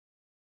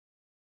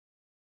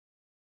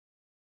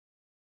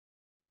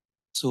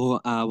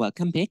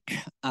Welcome back.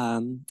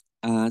 One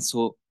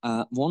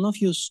of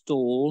you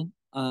stole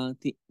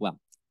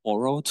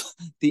borrowed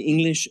the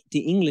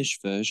English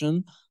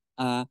version.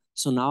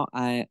 So now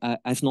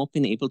I've not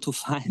been able to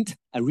find.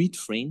 I read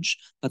French,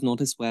 but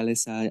not as well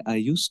as I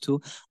used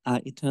to.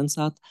 It turns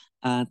out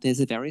there's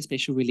a very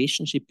special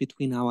relationship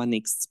between our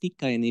next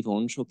speaker and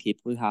Yvonne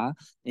Choquet-Bruhat,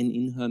 and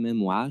in her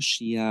memoir,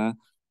 she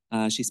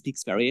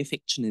speaks very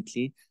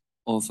affectionately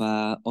of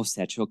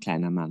Sergiu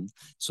Klainerman.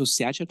 So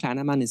Sergiu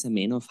Klainerman is a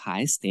man of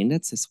high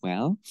standards as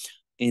well.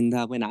 And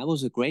when I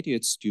was a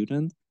graduate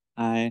student,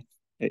 there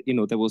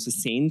was a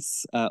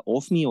sense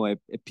of me, or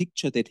a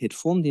picture that had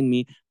formed in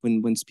me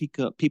when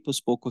people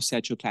spoke of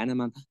Sergiu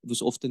Klainerman. It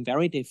was often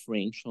very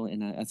deferential,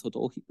 and I thought,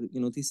 oh,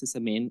 this is a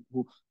man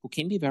who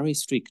can be very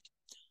strict.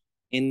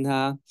 And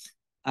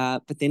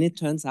but then it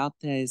turns out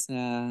there's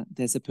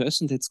a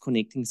person that's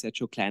connecting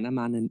Sergiu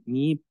Klainerman and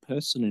me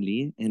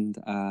personally, and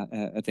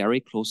a very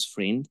close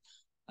friend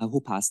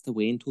who passed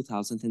away in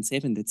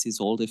 2007. That's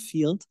Isolde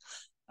Field.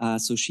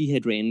 So she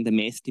had ran the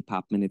math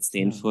department at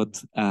Stanford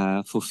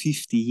for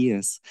 50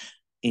 years.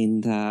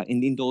 And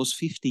in those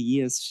 50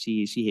 years,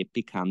 she had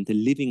become the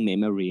living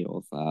memory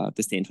of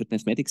the Stanford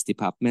mathematics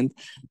department.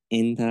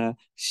 And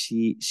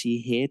she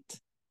had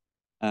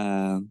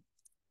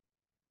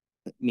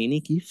many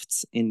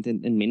gifts and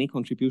many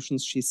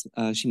contributions she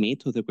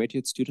made to the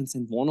graduate students.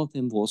 And one of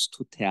them was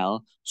to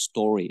tell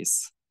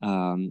stories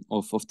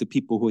of the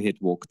people who had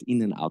walked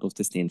in and out of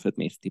the Stanford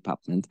math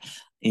department,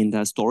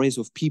 and stories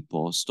of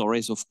people,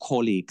 stories of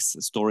colleagues,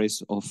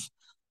 stories of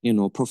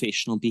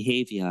professional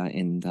behavior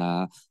and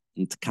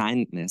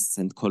kindness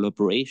and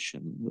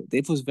collaboration.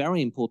 That was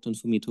very important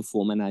for me to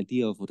form an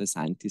idea of what a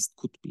scientist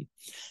could be.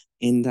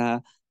 And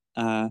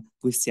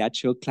with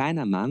Sergiu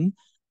Klainerman,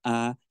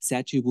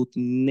 Sergiu would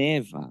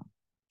never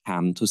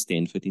come to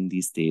Stanford in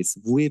these days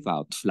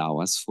without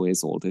flowers for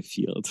Isolde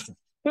Field.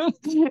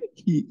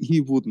 he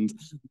wouldn't.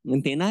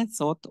 And then I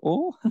thought,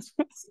 oh,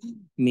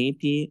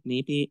 maybe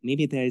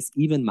there is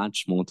even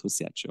much more to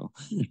Sergiu.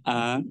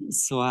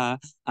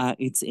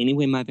 It's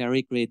anyway my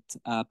very great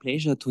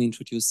pleasure to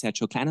introduce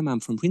Sergiu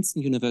Klainerman from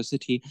Princeton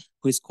University,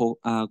 who is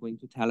going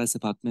to tell us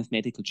about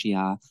mathematical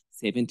GR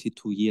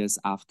 72 years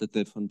after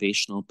the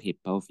foundational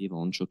paper of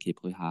Yvonne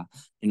Choquet-Bruhat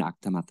in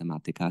Acta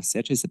Mathematica.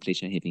 Sergiu, it's a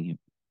pleasure having you.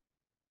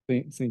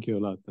 Thank you a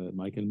lot,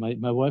 Michael.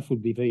 My wife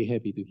would be very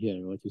happy to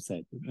hear what you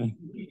said.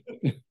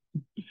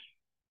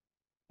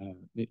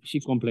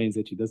 She complains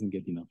that she doesn't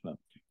get enough love.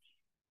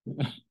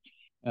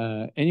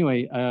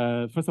 Anyway,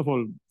 first of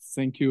all,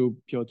 thank you,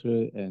 Piotr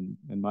and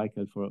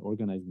Michael, for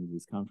organizing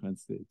this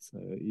conference. It's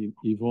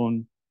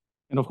Yvonne,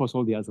 and of course,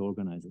 all the other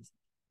organizers.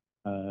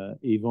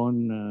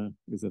 Yvonne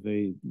is a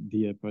very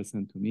dear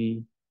person to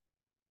me.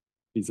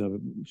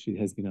 She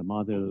has been a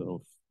model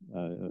of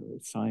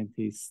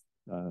scientists,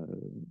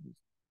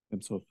 in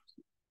terms of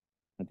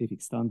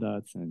scientific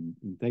standards and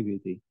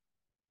integrity.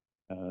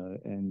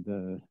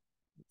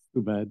 It's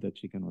too bad that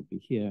she cannot be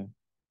here,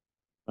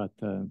 but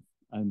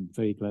I'm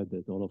very glad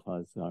that all of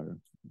us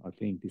are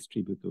paying this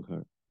tribute to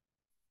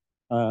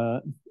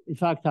her. In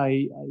fact,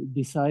 I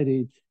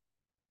decided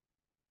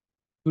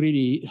to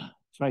really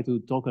try to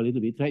talk a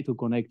little bit, try to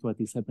connect what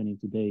is happening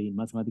today in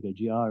mathematical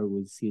GR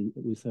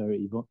with her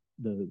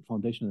the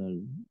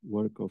foundational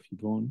work of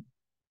Yvonne,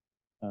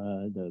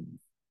 the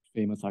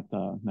famous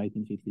Acta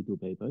 1952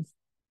 papers.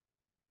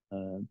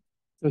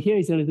 So here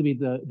is a little bit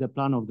the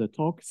plan of the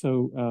talk.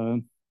 So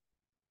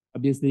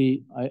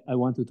obviously, I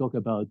want to talk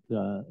about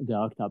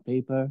the Acta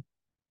paper.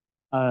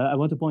 I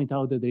want to point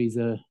out that there is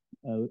a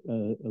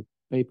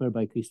paper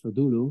by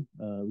Christodoulou,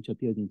 which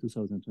appeared in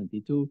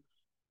 2022,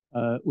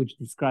 which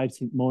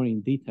describes more in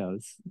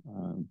details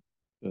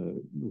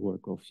the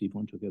work of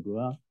Yvonne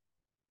Choquet-Bruhat.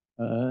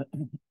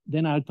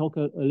 Then I'll talk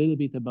a little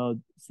bit about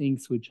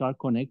things which are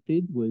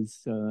connected with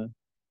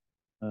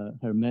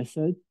her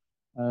method.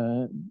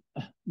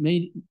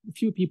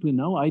 Few people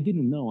know, I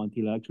didn't know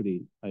until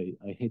actually I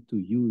had to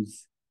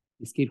use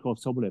this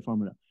Kirchhoff-Sobolev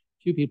formula.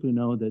 Few people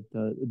know that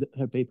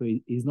her paper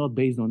is not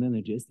based on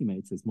energy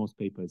estimates, as most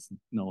papers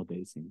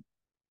nowadays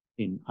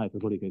in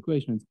hyperbolic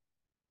equations.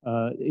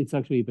 It's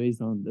actually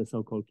based on the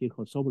so-called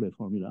Kirchhoff-Sobolev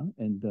formula.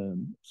 And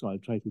so I'll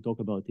try to talk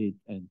about it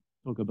and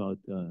talk about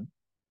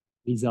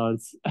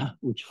results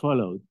which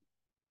followed,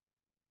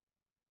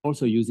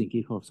 also using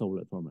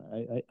Kirchhoff-Sobolev formula.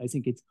 I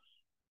think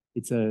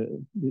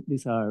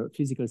these are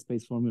physical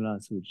space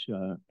formulas which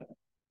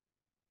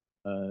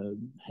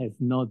have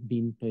not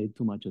been paid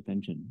too much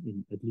attention,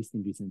 at least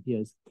in recent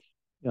years.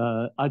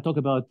 I'll talk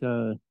about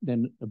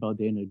then about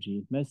the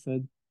energy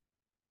method,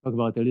 talk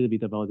about a little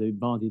bit about the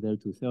bounded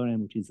L2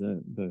 theorem, which is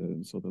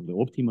the sort of the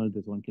optimal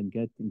that one can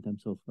get in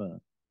terms of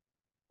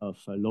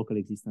local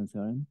existence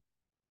theorem.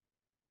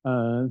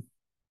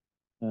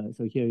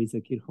 So here is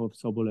a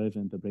Kirchhoff-Sobolev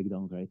and the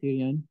breakdown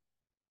criterion.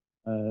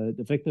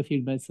 The vector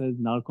field method,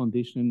 null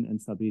condition,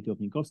 and stability of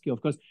Minkowski.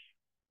 Of course,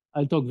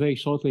 I'll talk very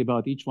shortly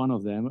about each one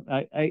of them.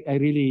 I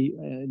really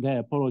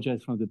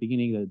apologize from the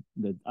beginning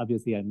that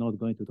obviously I'm not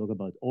going to talk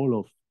about all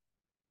of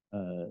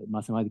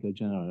mathematical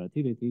general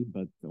relativity,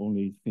 but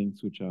only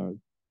things which are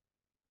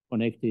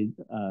connected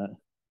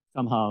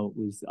somehow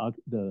with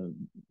the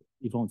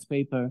Yvonne's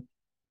paper,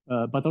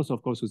 but also,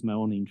 of course, with my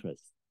own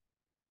interest.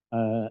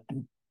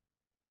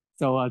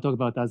 So I'll talk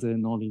about other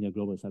nonlinear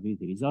global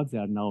stability results.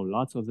 There are now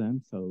lots of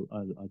them, so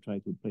I'll try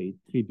to pay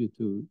tribute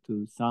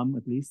to some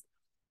at least.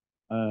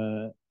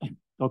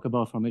 Talk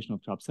about formation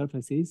of trapped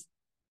surfaces,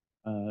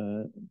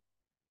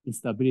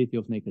 instability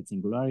of naked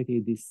singularity.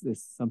 This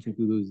is something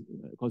to do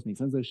with cosmic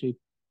censorship.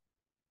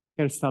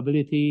 Hair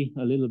stability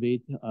a little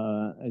bit,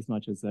 as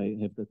much as I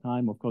have the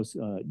time. Of course,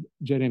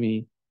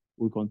 Jeremy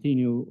will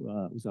continue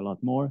with a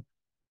lot more.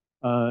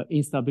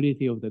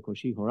 Instability of the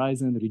Cauchy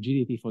horizon,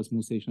 rigidity for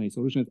smooth stationary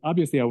solutions.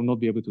 Obviously, I will not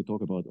be able to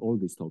talk about all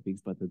these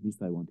topics, but at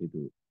least I wanted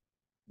to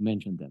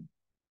mention them.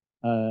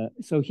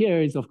 So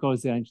here is, of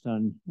course, the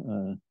Einstein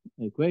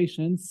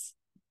equations,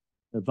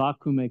 the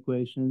vacuum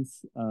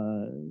equations.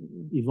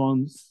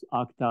 Yvonne's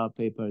Acta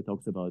paper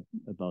talks about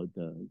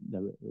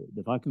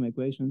the vacuum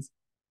equations.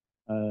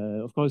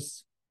 Of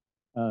course,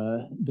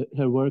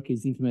 her work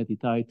is intimately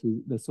tied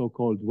to the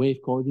so-called wave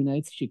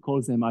coordinates. She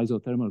calls them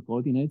isothermal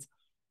coordinates.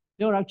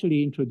 They were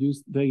actually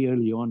introduced very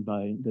early on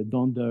by the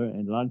Donder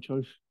and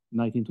Lanchos,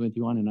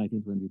 1921 and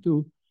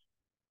 1922.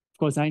 Of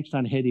course,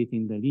 Einstein had it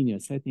in the linear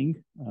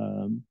setting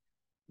in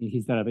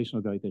his derivation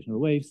of gravitational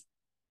waves.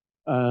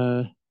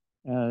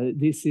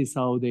 This is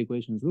how the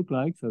equations look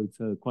like. So it's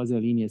a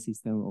quasi-linear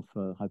system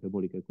of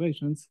hyperbolic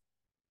equations.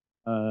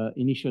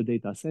 Initial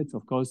data sets,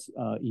 of course,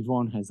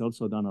 Yvonne has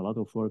also done a lot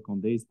of work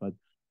on this, but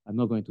I'm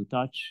not going to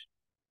touch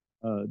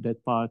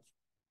that part.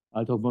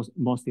 I'll talk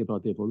mostly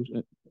about the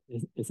evolution,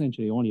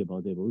 essentially only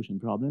about the evolution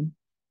problem.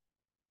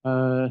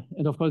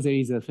 And of course, there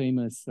is a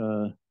famous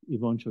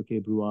Yvonne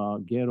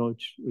Choquet-Bruhat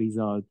Geroch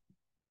result,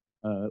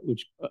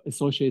 which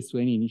associates to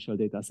any initial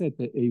data set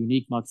a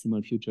unique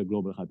maximal future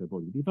global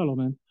hyperbolic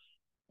development.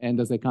 And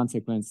as a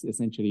consequence,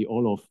 essentially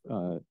all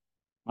of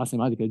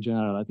mathematical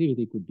general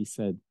relativity could be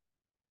said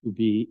to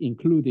be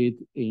included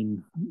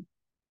in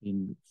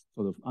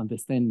sort of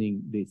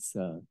understanding this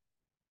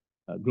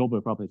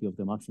global property of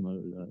the maximal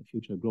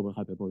future global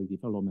hyperbolic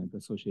development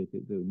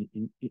associated with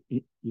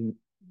the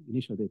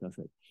initial data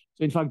set.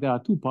 So in fact, there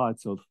are two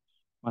parts of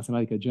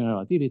mathematical general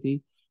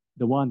relativity.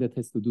 The one that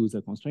has to do with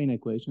the constraint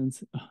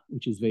equations,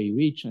 which is very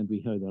rich, and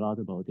we heard a lot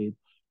about it.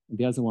 And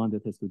the other one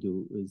that has to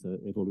do with the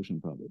evolution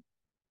problem.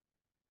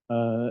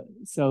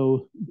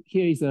 So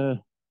here is the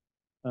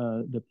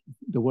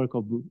work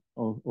of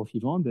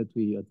Yvonne that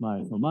we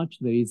admire so much.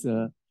 There is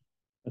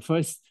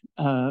first,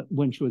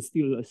 when she was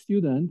still a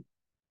student,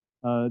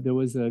 there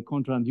was a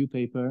contra-undue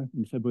paper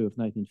in February of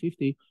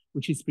 1950,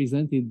 which is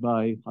presented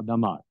by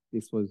Hadamard.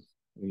 This was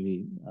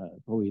really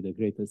probably the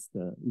greatest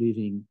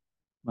living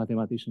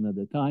mathematician at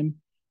the time,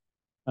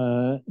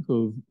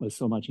 who was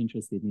so much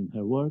interested in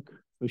her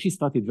work. So she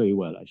started very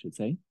well, I should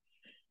say.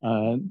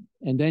 And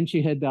then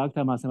she had the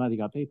Acta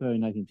Mathematica paper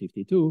in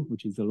 1952,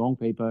 which is a long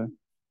paper.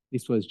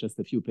 This was just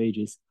a few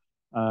pages.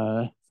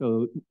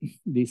 So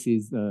this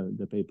is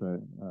the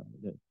paper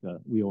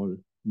that we all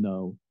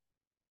know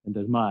and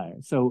admire.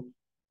 So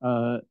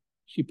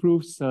she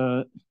proves,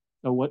 so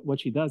what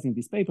she does in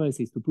these papers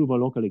is to prove a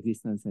local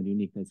existence and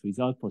uniqueness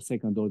result for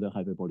second order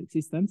hyperbolic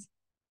systems.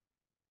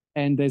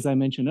 And as I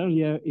mentioned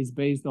earlier, is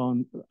based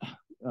on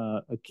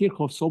a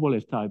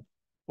Kirchhoff-Sobolev type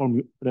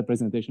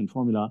representation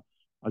formula.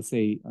 I'll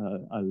say,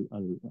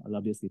 I'll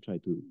obviously try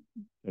to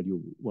tell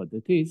you what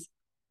that is.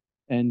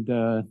 And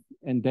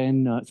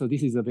then, so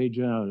this is a very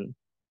general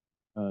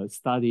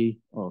study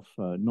of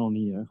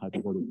nonlinear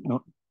hyperbolic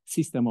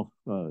system of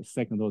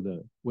second order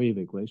wave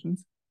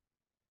equations.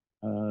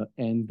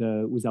 And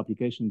with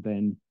application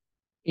then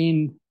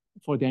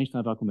for the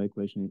Einstein vacuum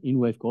equation in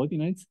wave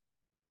coordinates.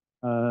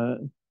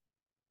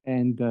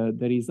 And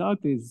the result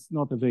is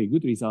not a very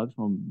good result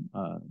from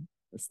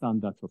the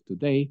standards of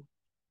today.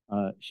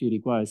 She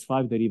requires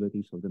 5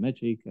 derivatives of the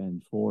metric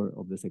and 4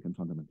 of the second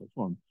fundamental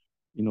form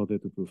in order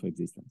to prove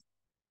existence.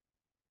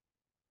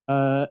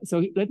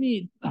 So let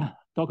me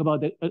talk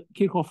about the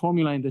Kirchhoff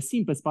formula in the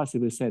simplest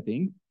possible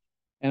setting.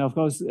 And of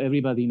course,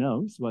 everybody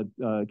knows what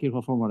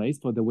Kirchhoff formula is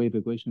for the wave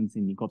equations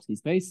in Minkowski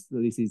space.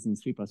 So this is in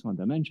 3+1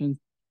 dimensions.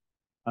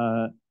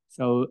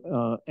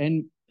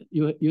 And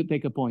you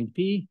take a point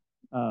P.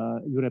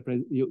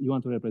 You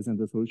want to represent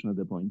the solution of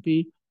the point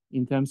P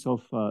in terms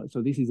of,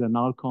 so this is an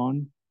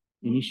Alcon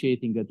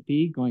initiating at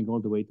P, going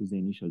all the way to the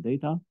initial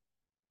data.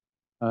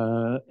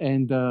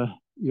 And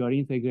you are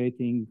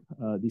integrating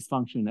this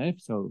function F.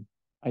 So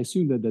I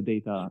assume that the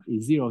data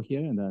is 0 here,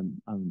 and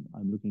then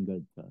I'm looking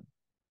at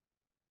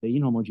the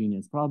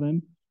inhomogeneous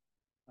problem.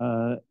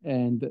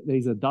 And there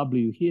is a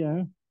W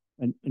here,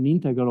 an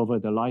integral over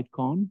the light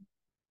cone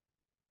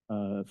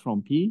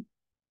from P.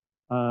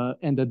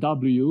 And the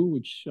W,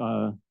 which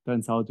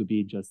turns out to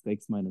be just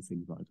x minus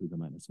x bar to the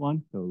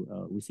 -1.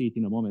 So we see it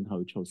in a moment how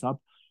it shows up.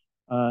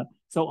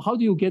 So how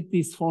do you get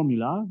this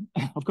formula?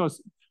 Of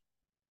course,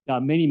 there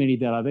are many, many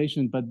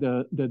derivations, but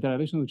the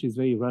derivation which is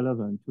very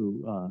relevant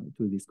to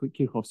this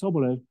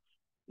Kirchhoff-Sobolev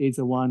is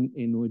the one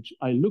in which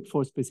I look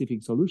for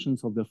specific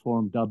solutions of the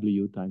form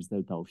W times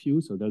delta of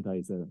U. So delta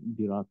is a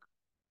Dirac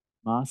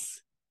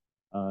mass.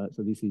 So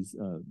this is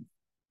the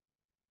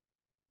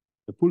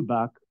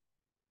pullback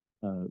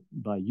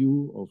by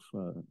U of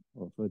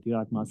a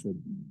Dirac mass at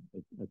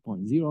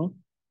 0.0.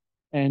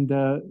 And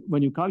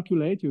when you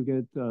calculate, you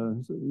get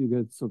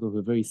sort of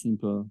a very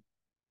simple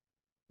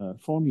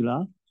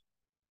formula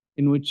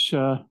in which,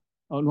 on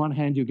one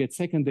hand, you get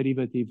second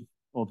derivative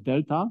of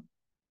delta,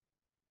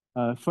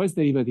 first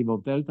derivative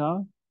of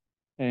delta,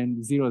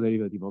 and zero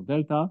derivative of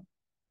delta.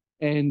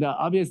 And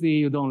obviously,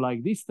 you don't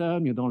like this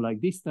term, you don't like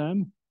this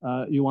term.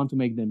 You want to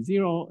make them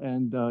zero,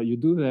 and you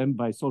do them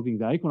by solving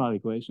the Eikonal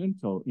equation.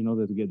 So in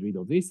order to get rid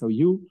of this, so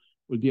U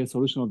will be a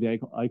solution of the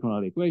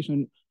Eikonal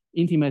equation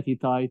intimately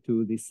tied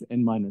to this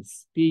n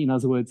minus p. In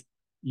other words,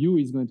 U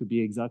is going to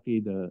be exactly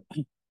the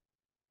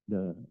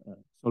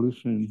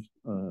solution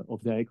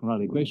of the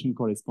Eikonal equation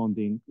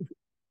corresponding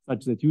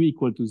such that U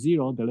equal to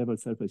 0, the level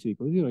surface U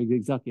equal to 0 is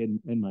exactly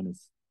n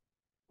minus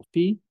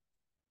p.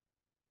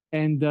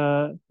 And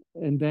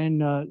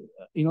then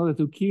in order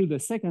to kill the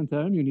second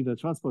term, you need a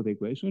transport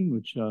equation,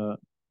 which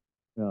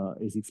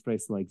is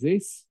expressed like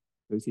this.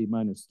 So you see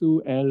minus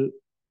 2, L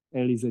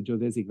is a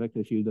geodesic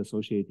vector field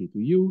associated to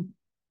U.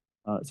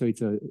 So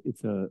it's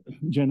a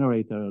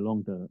generator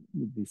along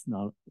this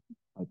null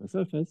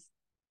hypersurface.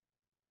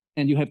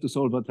 And you have to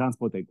solve a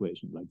transport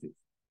equation like this.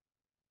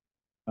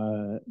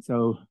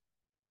 So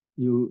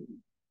you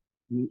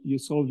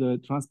solve the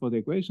transport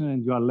equation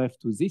and you are left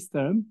to this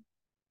term.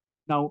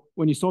 Now,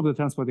 when you solve the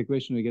transport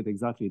equation, you get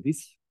exactly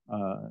this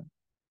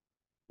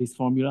this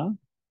formula.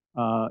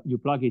 You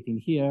plug it in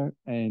here,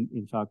 and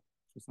in fact,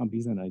 for some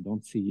reason, I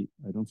don't see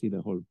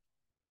the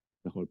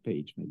whole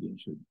page. Maybe I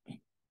should.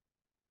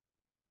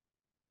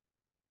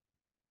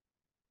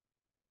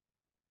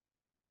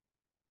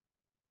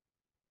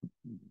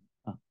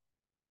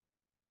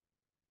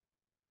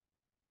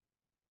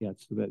 Yeah,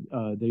 so that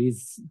there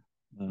is.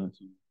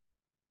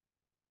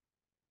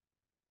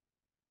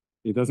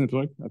 It doesn't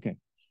work. Okay.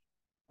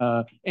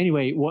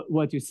 Anyway,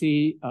 what you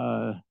see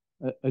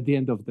at the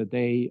end of the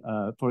day,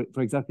 for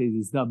exactly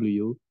this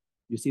W,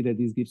 you see that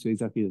this gives you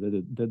exactly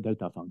the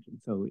delta function.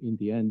 So in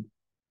the end,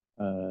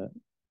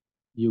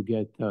 you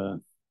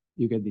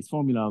get this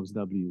formula of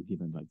W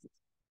given like this.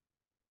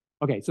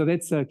 Okay, so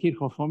that's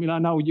Kirchhoff formula.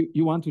 Now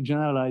you want to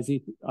generalize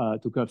it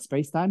to curved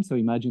spacetime. So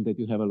imagine that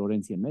you have a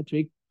Lorentzian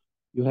metric.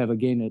 You have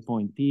again a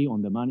point P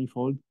on the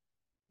manifold.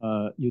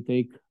 You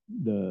take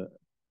the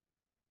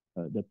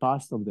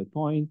path of the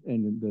point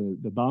and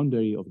the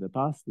boundary of the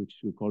path, which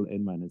you call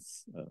n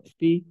minus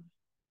p.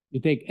 You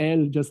take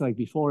L just like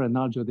before, a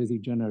null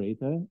geodesic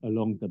generator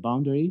along the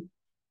boundary.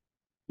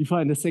 You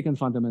find the second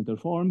fundamental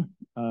form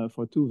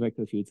for two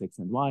vector fields x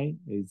and y.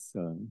 It's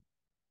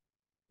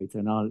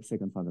a null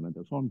second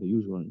fundamental form, the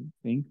usual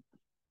thing.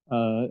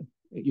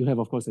 You have,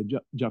 of course, a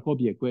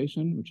Jacobi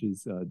equation, which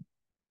is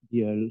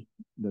dl,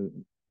 the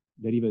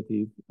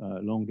derivative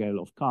long L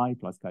of chi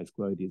plus chi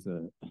squared is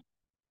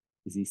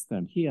this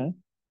term here.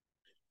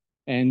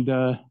 And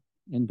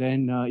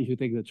then if you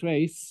take the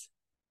trace,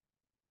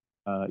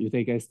 you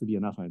take S to be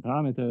an affine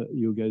parameter,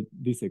 you get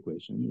this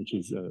equation, which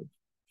is a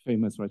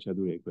famous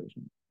Racciaduri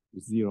equation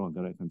with 0 on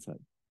the right-hand side.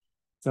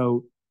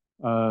 So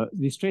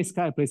this trace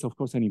chi plays, of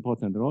course, an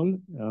important role.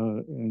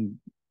 And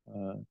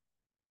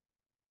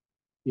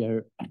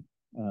here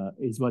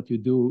is what you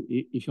do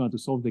if you want to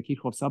solve the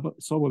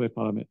Kirchhoff-Sobolev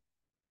parameter.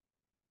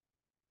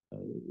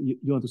 You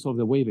want to solve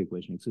the wave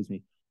equation, excuse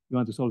me. You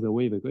want to solve the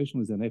wave equation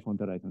with an F on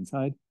the right-hand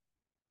side,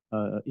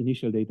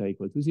 initial data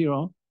equal to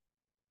 0.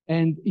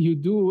 And you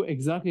do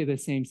exactly the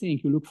same thing.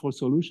 You look for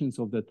solutions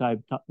of the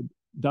type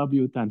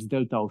W times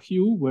delta of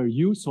U, where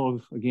you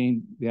solve,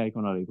 again, the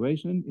Eikonal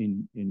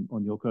equation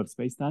on your curved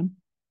spacetime.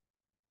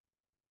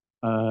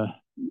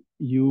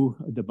 U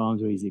at the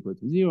boundary is equal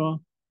to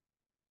 0.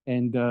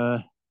 And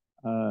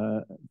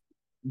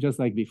just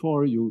like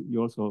before, you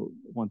also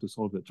want to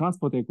solve the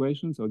transport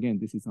equation. So again,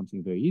 this is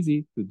something very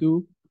easy to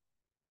do.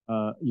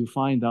 You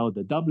find out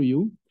the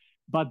W.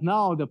 But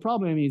now the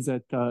problem is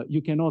that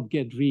you cannot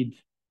get rid.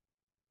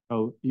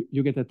 So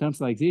you get the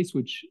terms like this,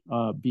 which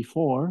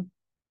before,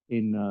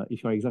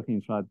 if you're exactly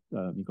in flat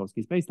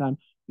Minkowski spacetime,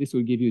 this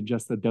will give you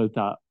just a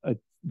delta at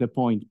the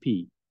point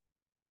P.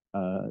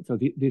 So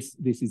this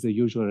is a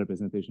usual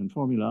representation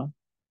formula,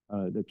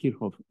 the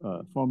Kirchhoff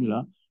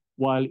formula.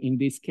 While in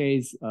this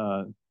case,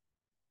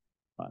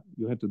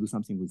 you have to do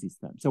something with this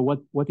term. So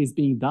what is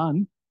being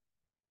done,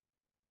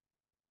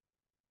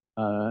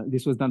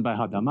 this was done by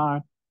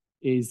Hadamard,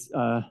 is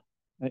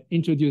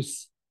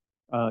introduce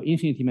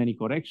infinitely many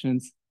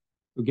corrections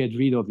to get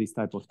rid of these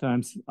type of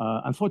terms.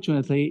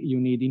 Unfortunately, you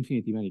need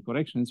infinitely many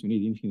corrections. You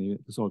need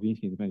to solve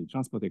infinitely many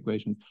transport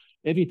equations.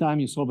 Every time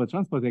you solve a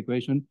transport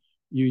equation,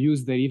 you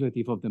use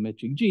derivative of the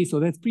metric G. So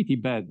that's pretty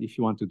bad if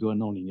you want to do a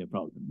nonlinear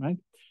problem, right?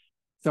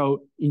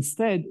 So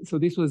instead, so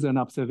this was an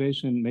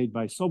observation made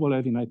by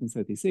Sobolev in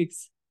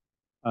 1936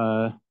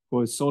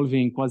 for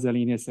solving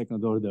quasi-linear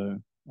second order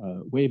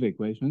wave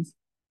equations.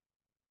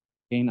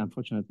 Again,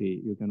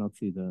 unfortunately, you cannot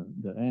see the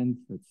end.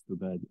 That's too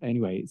bad.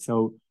 Anyway,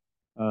 so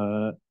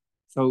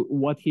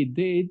what he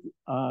did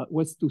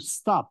was to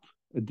stop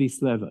at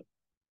this level.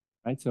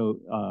 right? So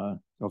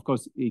of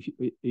course,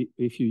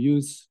 if you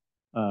use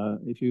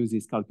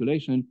this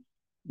calculation,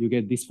 you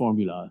get this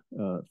formula.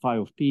 Phi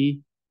of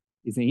p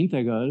is the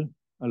integral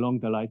along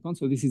the light cone.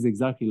 So this is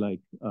exactly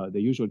like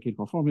the usual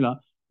Kirchhoff formula,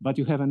 but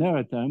you have an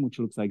error term which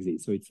looks like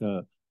this. So it's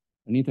an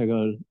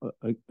integral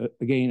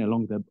again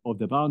along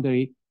the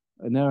boundary,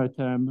 an error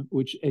term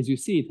which, as you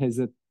see, it has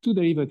a two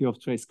derivative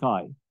of trace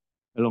chi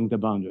along the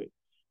boundary.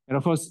 And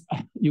of course,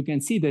 you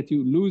can see that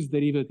you lose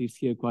derivatives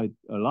here quite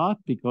a lot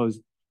because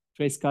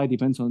trace chi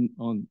depends on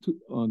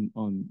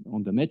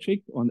the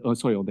metric, on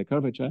the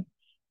curvature.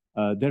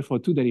 Therefore,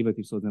 two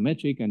derivatives of the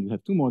metric, and you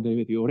have two more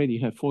derivatives. You already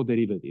have four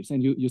derivatives,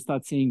 and you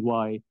start seeing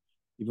why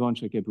Yvonne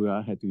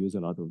Choquet-Bruhat had to use a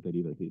lot of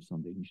derivatives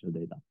on the initial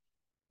data.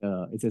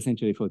 It's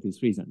essentially for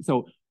this reason.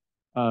 So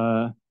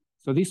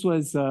this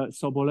was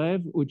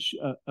Sobolev, which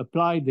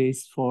applied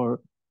this for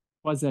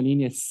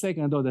quasi-linear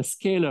second-order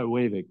scalar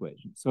wave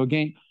equations. So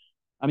again,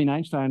 I mean,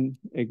 Einstein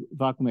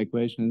vacuum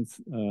equations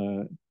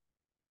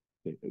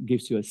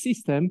gives you a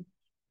system.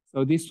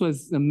 So this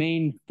was the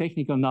main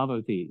technical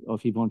novelty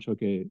of Yvonne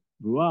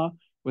Choquet-Bruhat,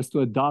 was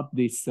to adopt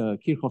this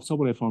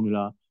Kirchhoff-Sobolev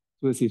formula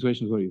to the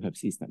situations where you have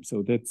systems.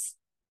 So that's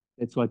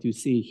what you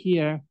see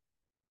here.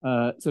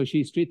 So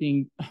she's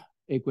treating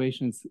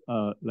equations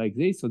like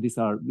this. So these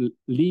are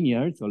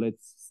linear. So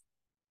let's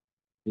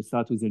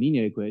start with a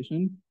linear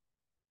equation.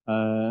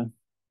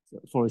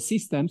 For a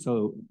system,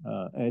 so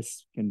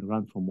S can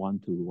run from 1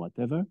 to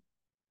whatever,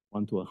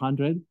 1 to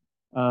 100.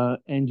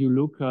 And you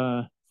look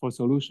for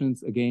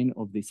solutions again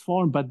of this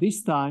form, but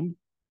this time,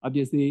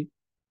 obviously,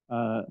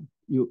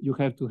 you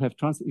have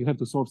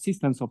to solve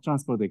systems of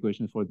transport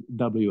equations for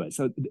WS.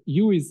 So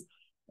U is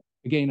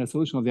again a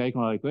solution of the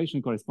diagonal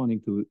equation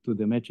corresponding to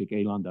the metric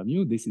A lambda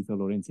mu. This is the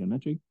Lorentzian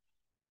metric.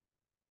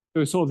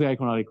 To solve the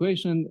diagonal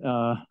equation,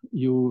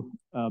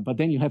 but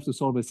then you have to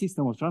solve a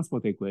system of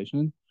transport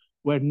equation,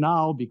 where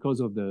now, because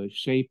of the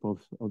shape of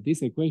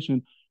this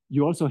equation,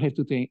 you also have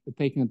to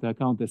take into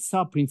account the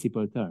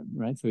sub-principal term,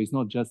 right? So it's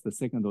not just the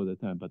second order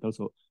term, but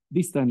also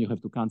this term you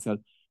have to cancel.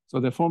 So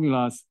the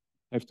formulas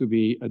have to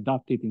be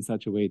adapted in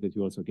such a way that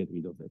you also get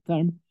rid of the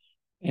term.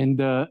 And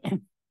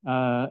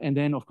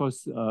then, of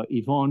course,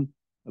 Yvonne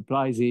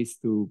applies this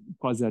to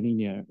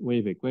quasi-linear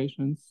wave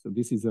equations. So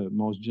this is a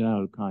most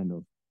general kind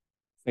of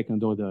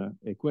second order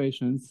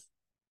equations.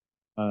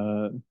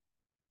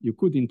 You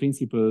could, in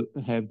principle,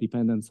 have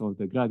dependence of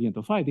the gradient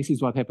of phi. This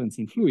is what happens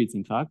in fluids,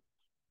 in fact.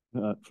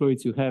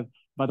 Fluids you have,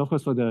 but of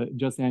course for the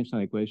just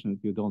Einstein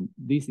equations, you don't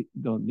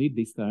need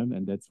this term,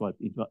 and that's what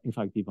in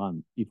fact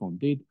Yvonne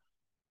did.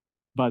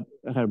 But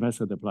her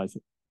method applies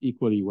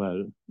equally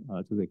well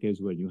to the case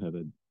where you have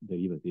a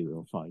derivative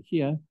of phi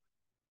here.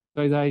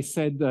 So as I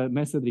said, the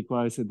method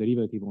requires a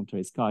derivative on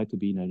trace chi to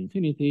be in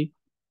infinity.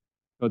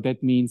 So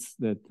that means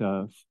that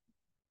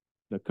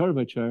the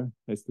curvature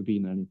has to be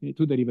in infinity.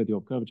 Two derivative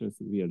of curvature has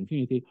to be in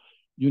infinity.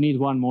 You need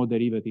one more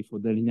derivative for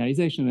the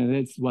linearization, and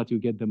that's what you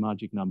get the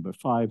magic number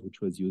 5,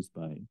 which was used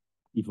by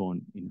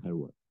Yvonne in her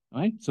work,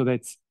 right? So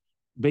that's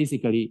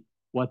basically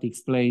what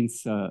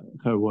explains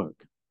her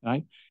work,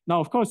 right?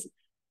 Now, of course,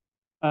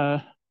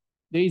 there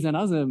is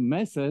another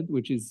method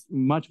which is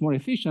much more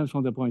efficient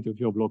from the point of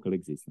view of local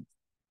existence,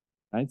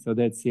 right? So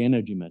that's the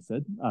energy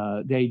method.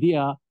 The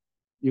idea,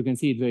 you can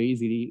see it very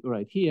easily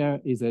right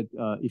here, is that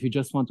if you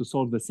just want to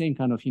solve the same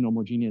kind of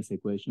inhomogeneous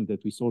equation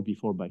that we solved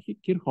before by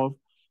Kirchhoff,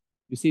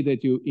 you see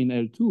that in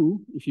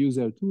L2, if you use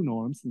L2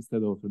 norms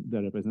instead of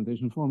the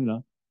representation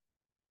formula,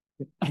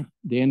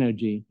 the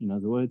energy, in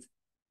other words,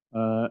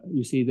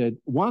 you see that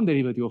one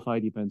derivative of phi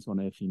depends on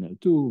F in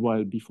L2,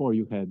 while before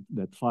you had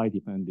that phi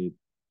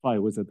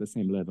was at the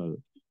same level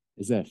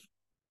as F.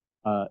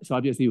 So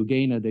obviously you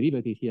gain a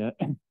derivative here,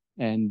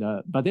 and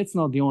but that's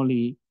not the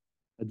only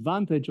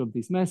advantage of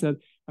this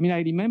method. I mean, I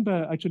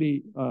remember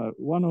actually I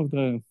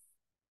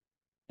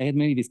had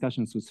many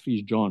discussions with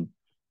Frisch John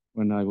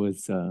when I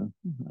was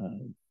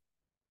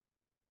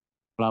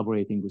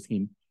collaborating with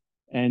him.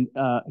 And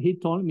he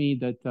told me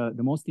that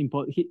the most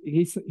important,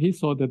 he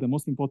saw that the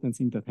most important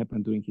thing that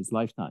happened during his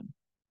lifetime,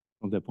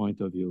 from the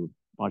point of view of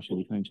partial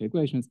differential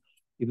equations,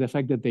 is the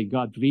fact that they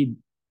got rid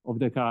of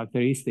the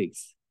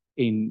characteristics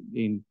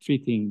in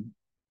treating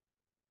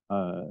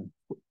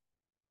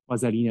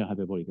quasi-linear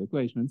hyperbolic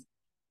equations.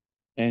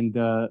 And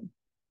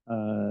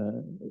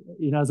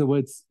in other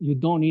words, you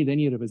don't need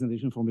any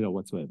representation formula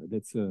whatsoever.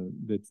 That's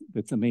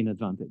a main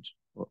advantage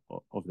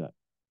of that,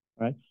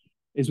 right?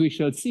 As we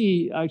shall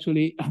see,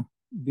 actually,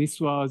 this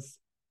was,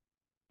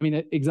 I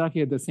mean,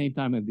 exactly at the same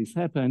time that this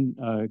happened,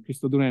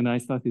 Christodoulou and I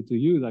started to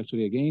use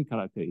actually again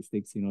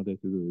characteristics in order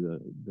to do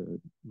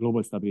the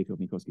global stability of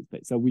Minkowski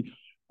space. So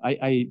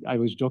I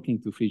was joking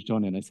to Frisch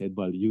John and I said,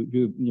 well,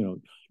 you know,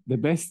 the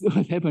best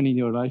what happened in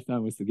your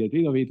lifetime was to get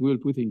rid of it. We're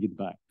putting it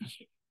back.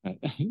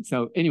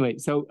 So anyway,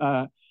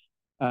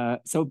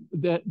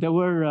 there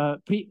were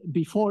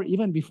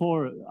even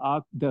before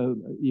the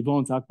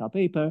Yvonne's Acta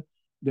paper,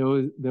 there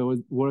was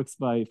works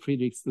by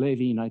Friedrich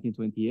Levy in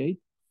 1928.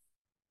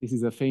 This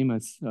is a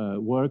famous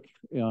work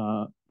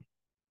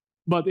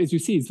But as you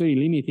see, it's very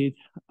limited.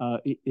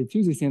 It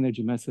uses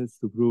energy methods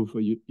to prove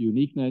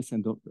uniqueness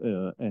and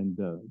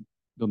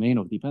domain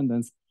of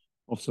dependence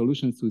of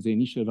solutions to the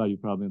initial value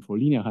problem for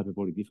linear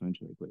hyperbolic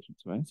differential equations,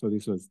 right? So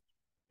this was,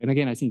 and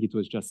again, I think it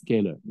was just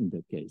scalar in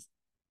that case.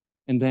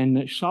 And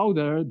then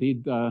Schauder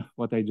did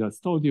what I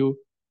just told you.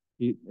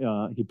 He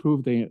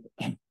proved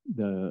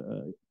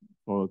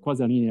for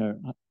quasi-linear,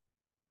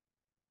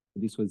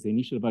 this was the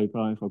initial value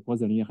problem for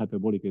quasi-linear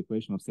hyperbolic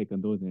equation of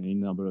second order in a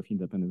number of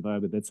independent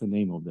variables. That's the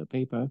name of the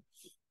paper,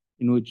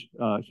 in which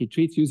he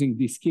treats using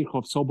this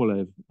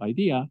Kirchhoff-Sobolev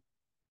idea.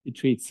 He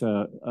treats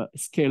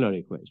scalar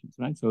equations,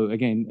 right? So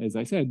again, as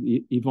I said,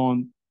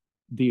 Yvonne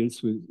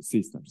deals with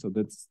systems. So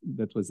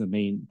that was the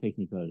main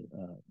technical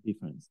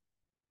difference.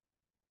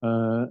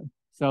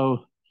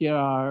 So here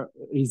are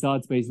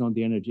results based on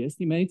the energy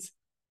estimates.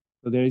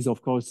 So there is,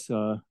 of course,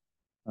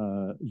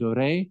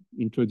 Loret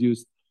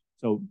introduced.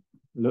 So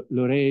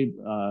Loret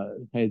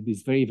had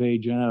these very, very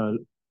general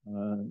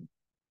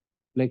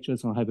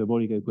lectures on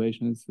hyperbolic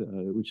equations,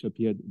 which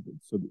appeared.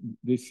 So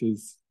this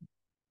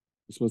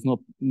was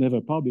never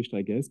published,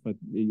 I guess, but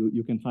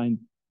you can find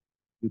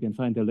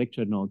the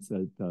lecture notes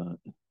at the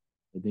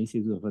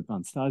Institute of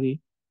Advanced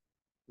Study.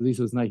 This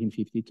was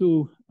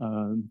 1952.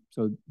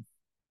 So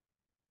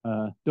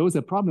there was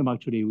a problem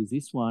actually with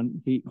this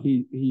one.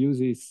 He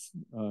uses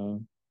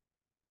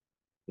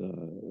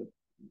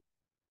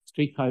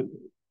strict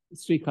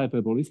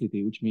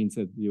hyperbolicity, which means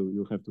that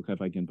you have to have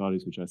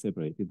eigenvalues which are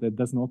separated. That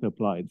does not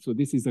apply. So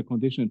this is a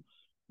condition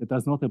that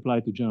does not apply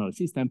to general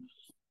system.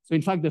 So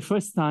in fact, the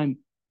first time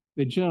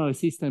the general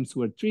systems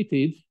were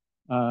treated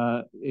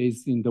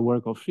is in the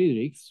work of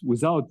Friedrichs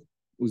without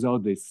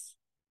this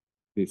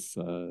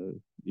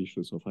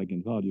issues of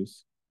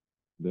eigenvalues.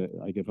 The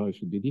eigenvalues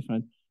should be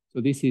different. So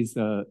this is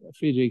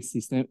Friedrichs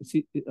system,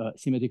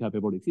 symmetric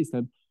hyperbolic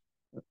system.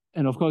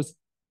 And of course,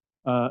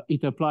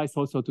 it applies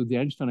also to the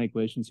Einstein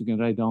equations. You can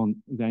write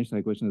down the Einstein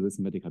equation as a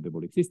symmetric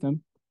hyperbolic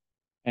system,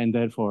 and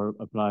therefore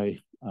apply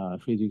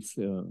Friedrichs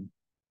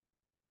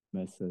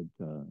method,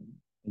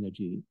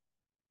 energy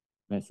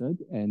method,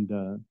 and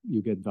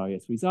you get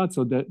various results.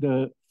 So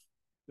the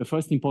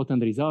first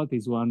important result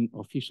is one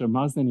of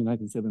Fisher-Marsden in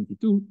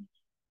 1972,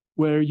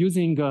 where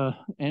using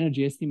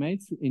energy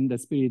estimates in the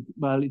spirit,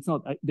 well, it's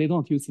not, they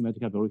don't use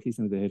symmetric hyperbolic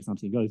systems, they have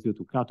something else due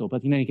to Kato,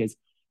 but in any case,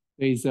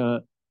 there is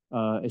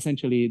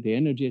essentially the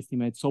energy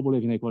estimate,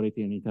 Sobolev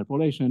inequality and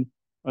interpolation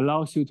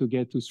allows you to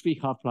get to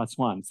 3½ plus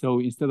 1. So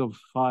instead of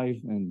 5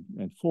 and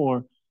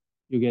 4,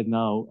 you get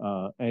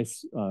now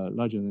S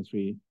larger than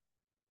 3.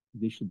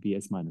 This should be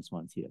S minus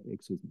 1 here,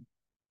 excuse me.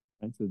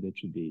 Right? So that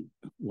should be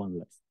 1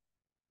 less.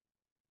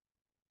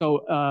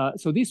 So,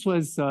 so this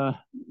was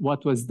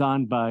what was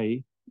done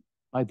by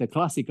the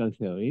classical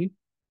theory.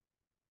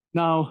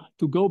 Now,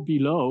 to go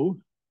below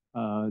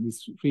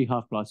this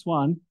 3½ plus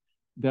 1,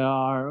 there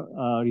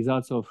are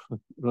results of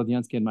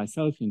Rodniansky and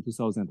myself in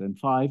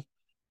 2005,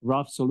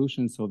 rough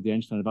solutions of the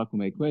Einstein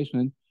vacuum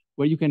equation,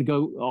 where you can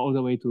go all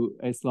the way to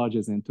S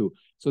larger than 2.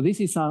 So this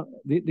is a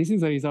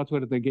result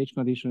where the gauge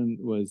condition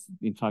was,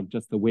 in fact,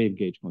 just a wave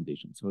gauge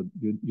condition. So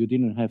you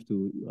didn't have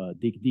to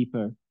dig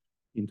deeper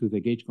into the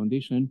gauge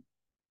condition.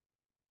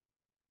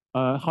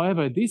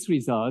 However, this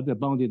result, the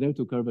bounded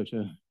L2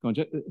 curvature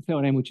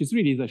theorem, which is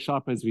really the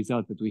sharpest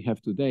result that we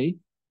have today,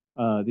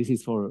 this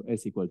is for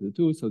S equal to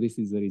 2. So this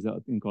is the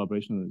result in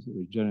collaboration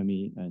with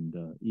Jeremy and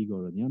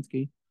Igor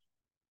Rodniansky.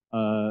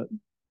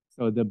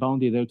 So the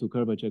bounded L2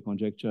 curvature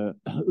conjecture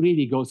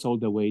really goes all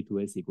the way to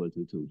S equal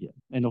to 2 here.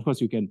 And of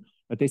course, you can,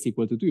 at S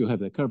equal to 2, you have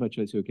the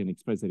curvature, so you can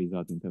express the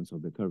result in terms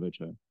of the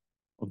curvature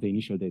of the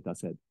initial data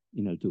set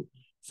in L2.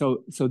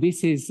 So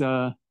this is,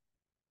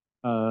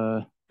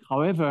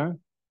 however,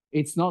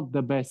 it's not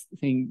the best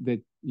thing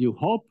that you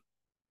hope,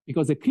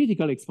 because the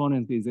critical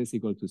exponent is S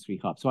equal to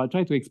 3½ So I'll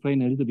try to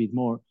explain a little bit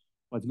more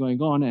what's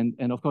going on.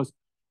 And of course,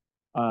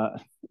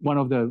 one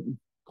of the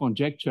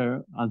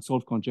conjecture,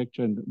 unsolved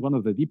conjecture, and one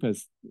of the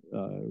deepest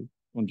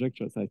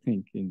conjectures, I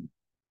think, in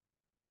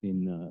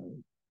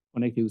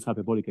connected with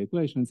hyperbolic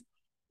equations,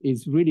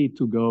 is really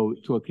to go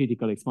to a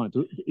critical exponent.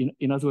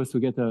 In other words, to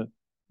get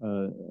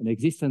an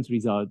existence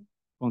result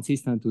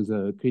consistent to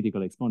the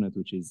critical exponent,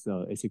 which is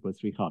S equals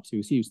 3½ So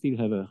you see, you still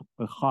have a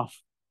half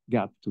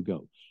gap to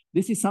go.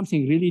 This is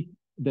something really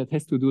that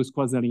has to do with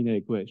quasi-linear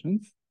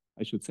equations,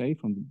 I should say,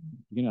 from the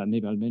beginning.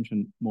 Maybe I'll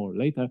mention more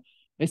later.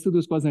 Has to do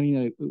with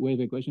quasi-linear wave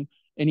equation,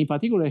 and in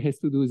particular has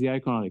to do with the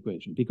Eichhorn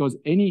equation, because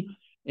any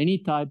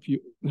type,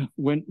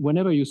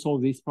 whenever you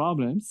solve these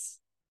problems,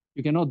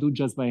 you cannot do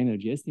just by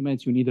energy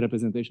estimates. You need a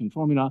representation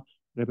formula.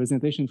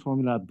 Representation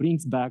formula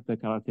brings back the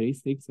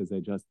characteristics, as I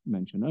just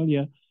mentioned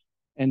earlier,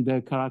 and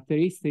the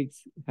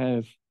characteristics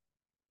have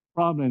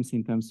problems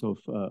in terms of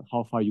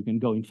how far you can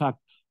go. In fact,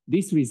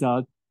 this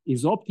result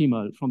is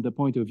optimal from the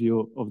point of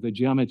view of the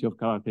geometry of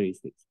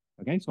characteristics.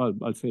 Okay, so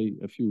I'll say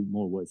a few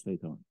more words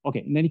later on.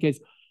 Okay, in any case,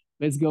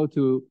 let's go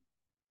to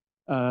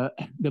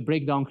the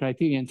breakdown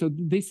criterion. So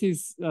this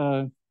is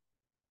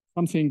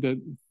something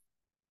that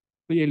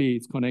clearly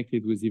is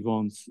connected with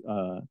Yvonne's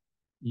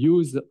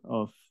use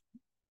of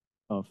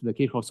of the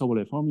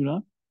Kirchhoff-Sobolev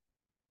formula.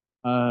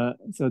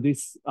 So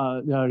this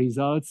there are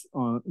results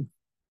on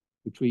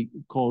which we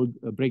called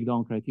a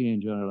breakdown criterion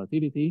in general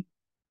relativity,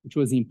 which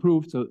was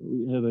improved. So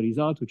we have a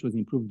result which was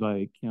improved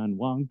by Qian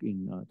Wang in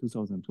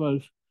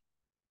 2012.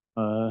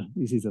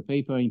 This is a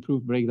paper,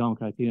 improved breakdown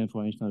criterion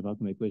for Einstein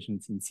vacuum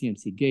equations in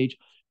CMC gauge.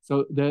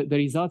 So the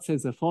result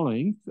says the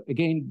following.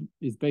 Again,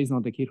 it's based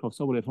on the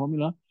Kirchhoff-Sobolev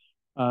formula.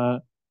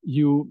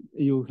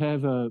 You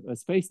have a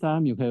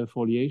space-time, you have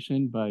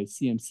foliation by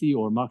CMC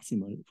or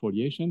maximal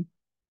foliation.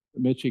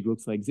 The metric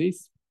looks like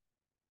this,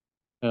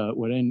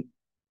 where n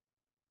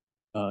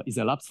is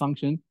a lapse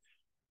function.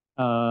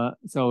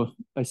 So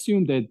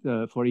assume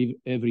that for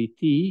every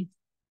t,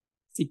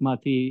 sigma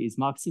t is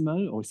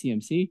maximal or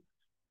CMC,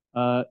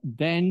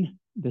 then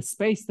the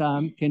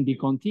space-time can be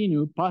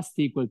continued past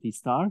t equal t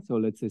star. So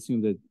let's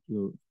assume that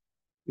you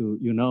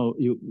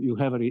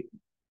have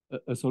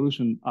a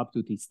solution up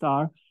to t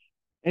star,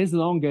 as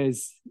long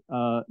as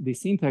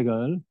this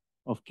integral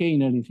of k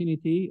in L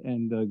infinity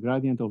and the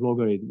gradient of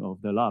logarithm of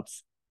the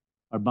lapse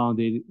are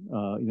bounded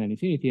in L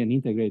infinity and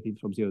integrated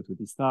from 0 to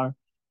t star.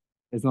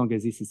 As long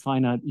as this is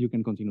finite, you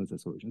can continue the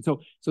solution. So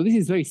this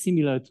is very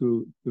similar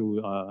to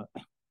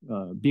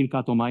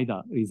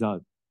Bill-Kato-Maeda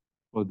result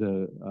for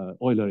the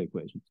Euler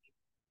equation.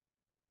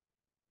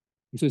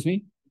 Excuse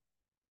me?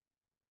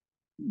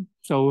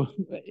 So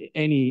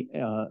any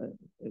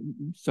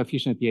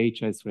sufficient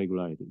EHS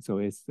regularity. So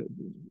it's,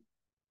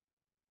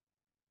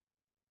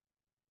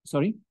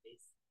 sorry?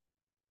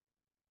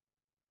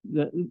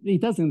 It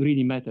doesn't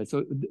really matter.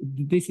 So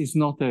this is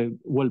not a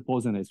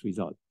well-Poisonous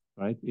result,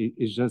 right?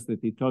 It's just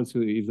that it tells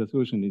you if the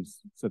solution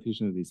is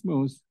sufficiently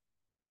smooth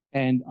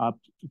and up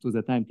to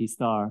the time t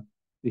star,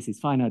 this is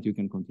finite, you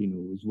can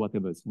continue with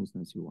whatever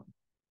smoothness you want.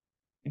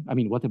 I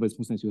mean, whatever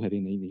smoothness you had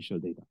in the initial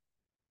data.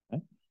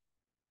 Right?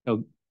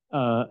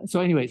 So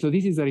anyway, so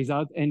this is the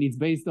result, and it's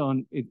based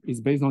on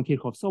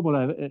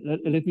Kirchhoff-Sobolev.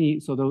 Let me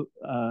sort of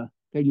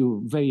tell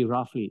you very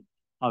roughly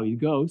how it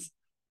goes.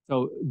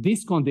 So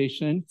this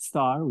condition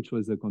star, which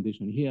was the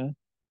condition here,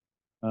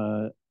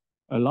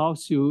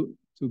 allows you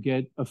to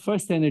get a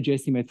first energy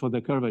estimate for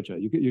the curvature.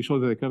 You show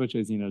that the curvature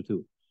is in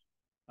L2.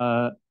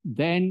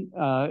 Then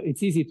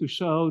it's easy to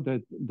show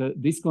that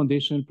this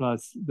condition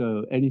plus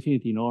the L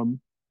infinity norm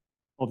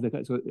of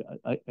the, so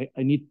I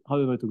need,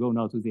 however, to go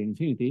now to the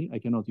infinity. I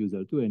cannot use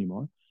L2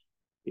 anymore.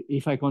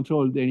 If I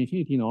control the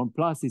infinity norm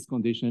plus this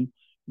condition,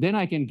 then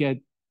I can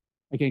get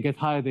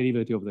higher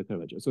derivative of the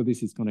curvature. So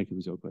this is connected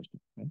with your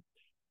question, right?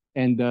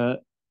 And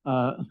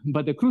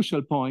but the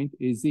crucial point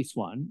is this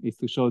one, is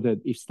to show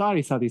that if star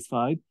is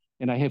satisfied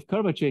and I have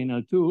curvature in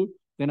L2,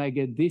 then I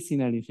get this in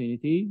L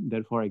infinity,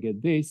 therefore I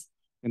get this,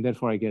 and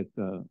therefore I get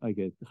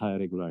higher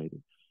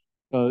regularity.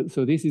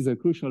 So this is a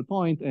crucial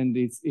point, and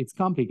it's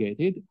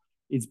complicated.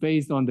 It's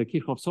based on the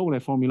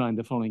Kirchhoff-Sobolev formula in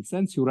the following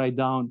sense. You write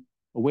down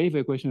a wave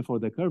equation for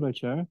the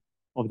curvature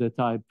of the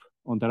type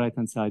on the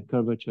right-hand side,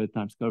 curvature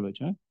times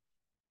curvature.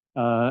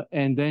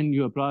 And then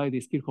you apply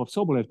this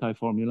Kirchhoff-Sobolev type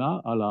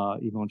formula, a la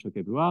Yvonne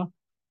Choquet-Bruhat,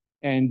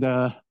 and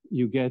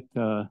you get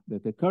that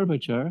the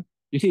curvature.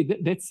 You see,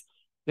 that's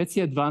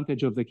the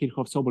advantage of the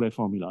Kirchhoff-Sobolev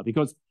formula,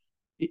 because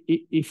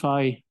if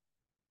I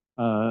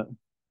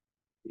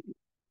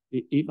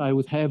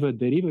would have a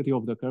derivative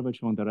of the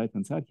curvature on the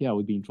right-hand side here, I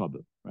would be in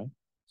trouble, right?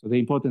 So the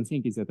important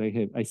thing is that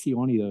I see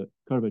only the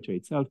curvature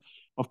itself.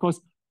 Of course,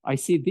 I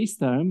see this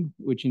term,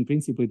 which in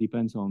principle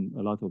depends on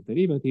a lot of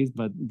derivatives,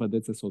 but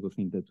that's the sort of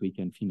thing that we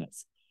can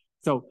finesse.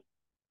 So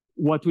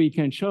what we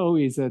can show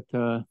is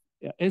that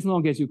as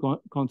long as you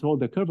control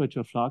the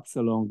curvature flux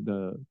along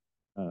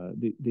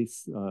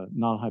these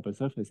null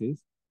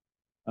hypersurfaces,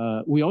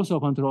 we also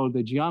control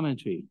the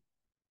geometry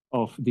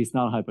of these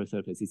null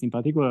hypersurfaces. In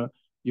particular,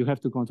 you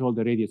have to control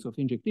the radius of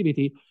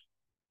injectivity,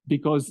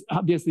 because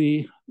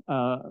obviously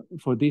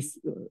for this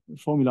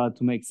formula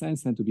to make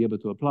sense and to be able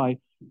to apply,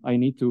 I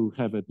need to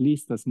have at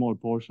least a small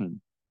portion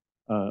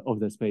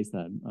of the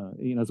spacetime.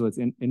 In other words,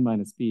 n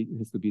minus p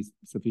has to be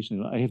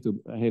sufficient. I have to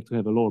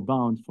have a lower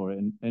bound for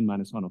n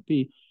minus 1 of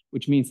p,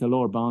 which means a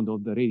lower bound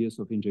of the radius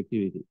of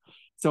injectivity.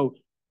 So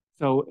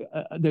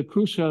the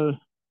crucial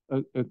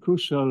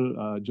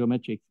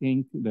geometric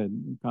thing that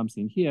comes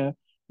in here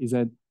is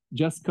that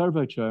just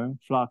curvature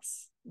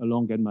flux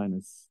along n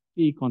minus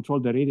p control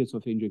the radius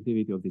of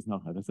injectivity of these null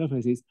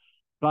hypersurfaces,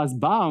 plus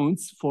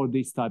bounds for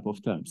this type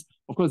of terms.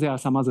 Of course, there are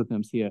some other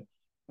terms here.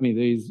 I mean,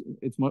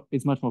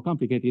 it's much more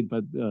complicated,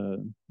 but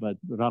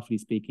roughly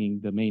speaking,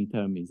 the main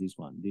term is this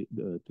one,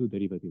 the two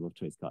derivative of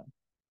trace chi,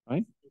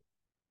 right?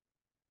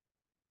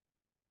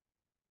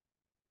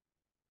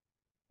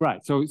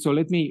 Right. So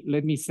let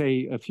me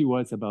say a few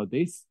words about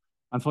this.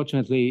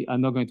 Unfortunately,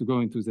 I'm not going to go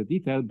into the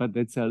detail, but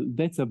that's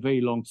a very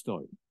long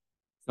story.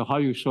 So how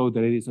you show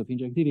the radius of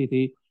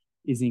injectivity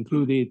is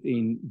included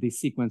in this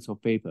sequence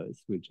of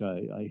papers, which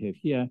I have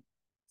here.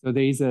 So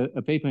there is a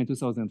paper in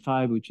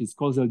 2005, which is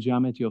causal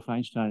geometry of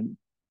Einstein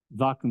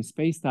vacuum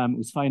spacetime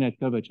with finite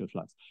curvature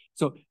flux.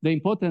 So the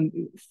important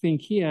thing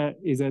here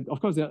is that,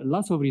 of course, there are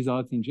lots of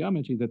results in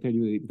geometry that tell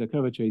you if the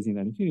curvature is in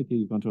an infinity,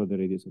 you control the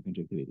radius of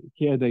injectivity.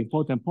 Here, the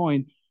important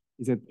point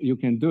is that you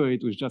can do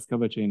it with just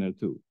curvature chain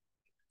L2.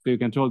 So you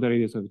control the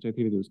radius of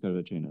ejectivity with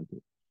curvature chain L2.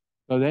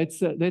 So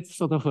that's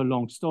sort of a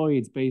long story.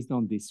 It's based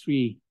on these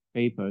 3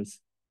 papers: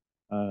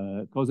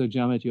 causal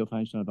geometry of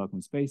Einstein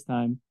vacuum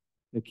spacetime,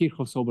 the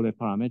Kirchhoff-Sobolev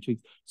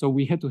parametrics. So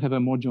we had to have a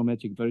more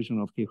geometric version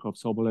of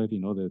Kirchhoff-Sobolev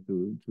in order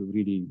to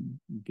really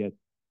get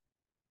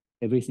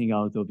everything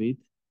out of it.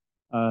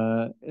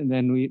 And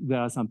then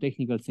there are some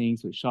technical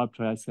things with sharp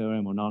trias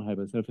theorem on null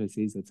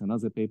hypersurfaces. That's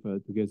another paper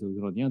together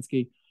with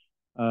Rodnyansky.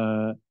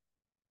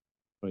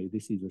 Sorry,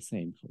 this is the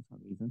same for some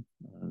reason.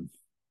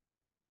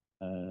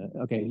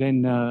 Okay,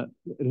 then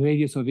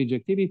radius of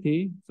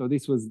injectivity. So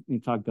this was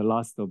in fact the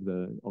last of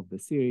the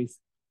series,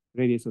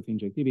 radius of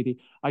injectivity.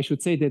 I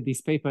should say that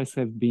these papers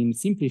have been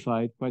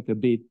simplified quite a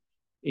bit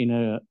in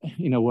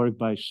a work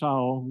by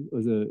Shao, who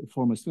was a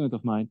former student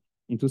of mine,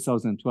 in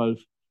 2012,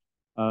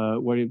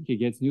 where he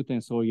gets new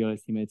tensorial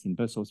estimates in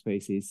Bezow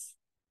spaces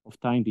of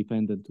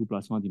time-dependent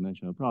 2+1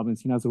 dimensional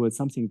problems. In other words,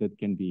 something that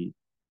can be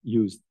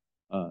used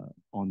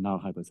on null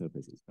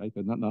hypersurfaces, right?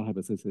 But not null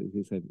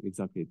hypersurfaces have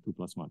exactly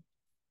 2+1.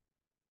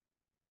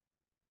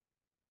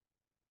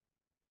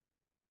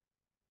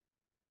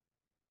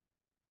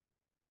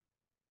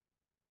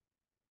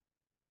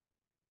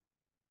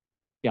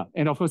 Yeah,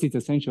 and of course, it's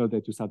essential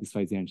that you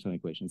satisfy the Einstein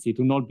equations. It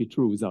will not be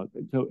true without.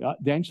 So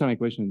the Einstein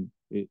equation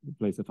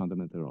plays a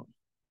fundamental role.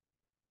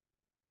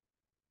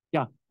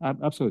 Yeah,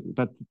 absolutely.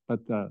 But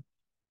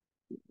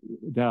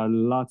there are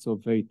lots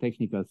of very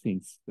technical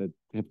things that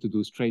have to do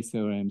with trace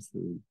theorems,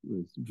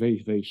 with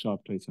very, very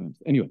sharp trace theorems.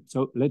 Anyway,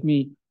 so let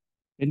me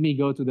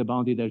go to the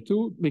bounded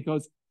L2,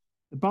 because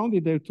the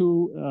bounded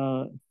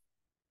L2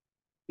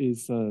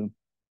 is,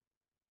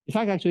 in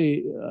fact,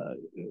 actually,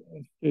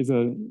 is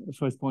a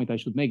first point I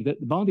should make. The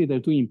bounded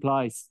L2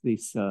 implies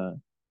this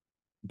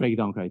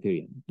breakdown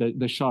criterion,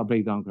 the sharp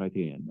breakdown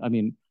criterion. I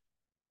mean,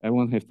 I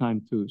won't have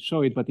time to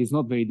show it, but it's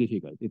not very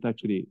difficult. It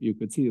actually, you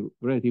could see,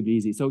 relatively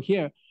easy. So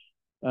here,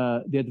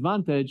 the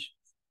advantage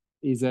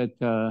is that,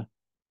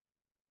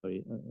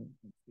 sorry,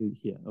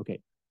 here,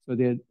 okay. So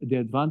the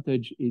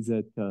advantage is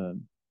that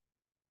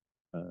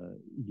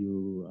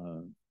you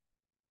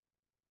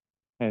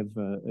have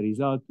a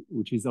result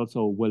which is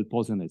also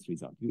well-posedness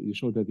result. You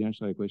show that the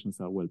Einstein equations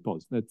are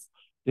well-posed.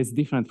 That's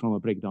different from a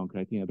breakdown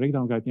criterion. A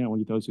breakdown criterion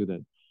only tells you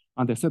that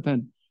under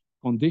certain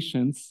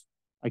conditions,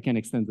 I can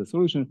extend the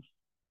solution.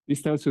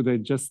 This tells you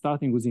that just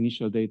starting with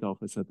initial data of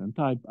a certain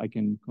type, I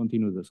can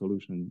continue the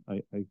solution.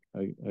 I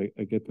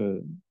get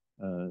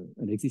an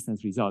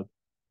existence result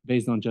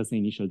based on just the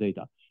initial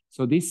data.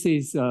 So this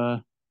is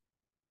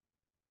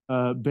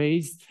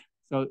based,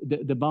 so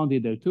the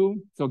bounded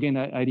L2. So again,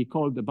 I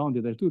recall the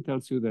bounded L2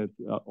 tells you that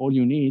all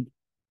you need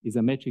is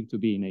a metric to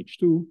be in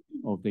H2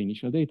 of the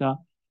initial data,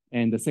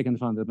 and the second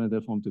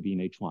fundamental form to be in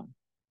H1,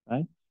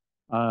 right?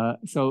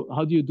 So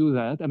how do you do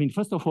that? I mean,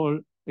 first of all,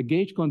 a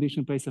gauge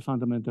condition plays a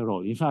fundamental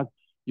role. In fact,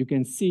 you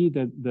can see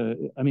that there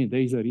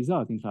is a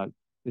result, in fact,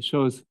 that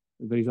shows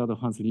the result of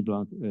Hans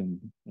Liebland, and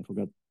I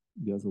forgot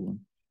the other one.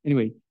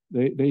 Anyway,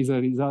 there is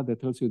a result that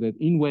tells you that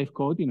in wave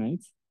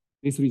coordinates,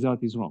 this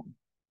result is wrong.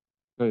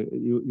 So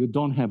you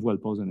don't have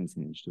well-posedness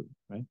in H2,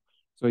 right?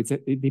 So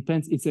it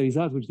depends, it's a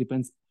result which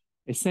depends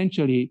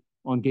essentially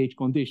on gauge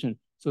condition.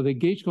 So the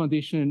gauge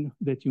condition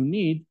that you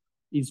need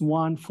is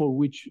one for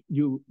which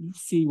you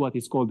see what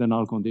is called the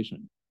null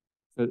condition.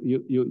 So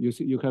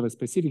you have a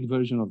specific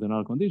version of the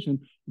null condition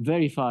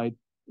verified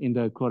in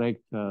the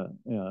correct,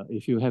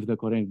 if you have the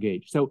correct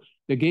gauge. So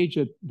the gauge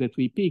that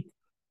we pick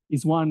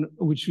is one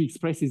which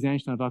expresses the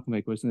Einstein vacuum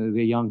equation,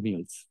 the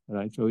Young-Mills,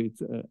 right? So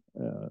it's,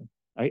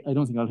 I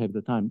don't think I'll have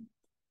the time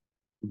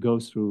to go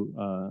through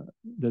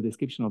the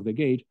description of the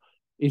gauge.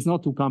 It's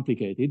not too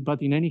complicated,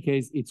 but in any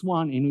case, it's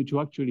one in which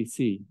you actually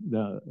see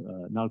the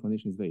null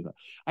condition is verified.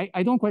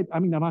 I don't quite, I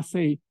mean, I must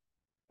say,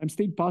 I'm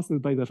still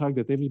puzzled by the fact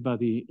that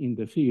everybody in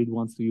the field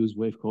wants to use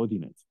wave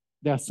coordinates.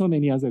 There are so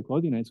many other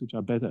coordinates which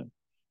are better,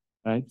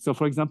 right? So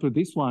for example,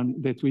 this one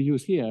that we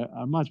use here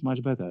are much,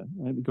 much better,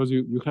 right? Because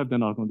you have the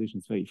null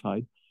conditions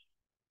verified.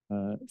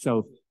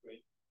 So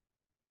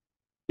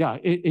yeah,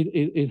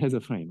 it has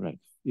a frame, right?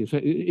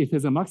 It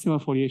has a maximum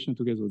foliation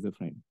together with the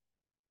frame.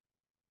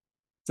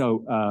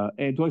 So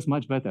it works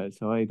much better.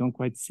 So I don't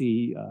quite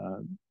see,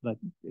 but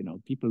you know,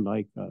 people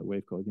like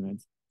wave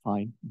coordinates,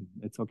 fine,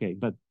 it's okay.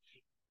 But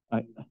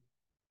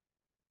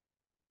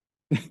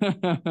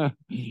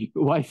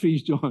why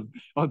freeze John?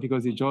 Oh,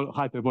 because it's all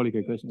hyperbolic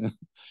equation.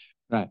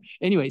 Right.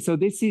 Anyway, so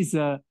this is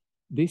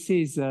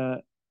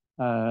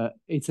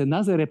it's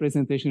another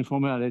representation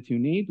formula that you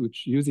need,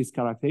 which uses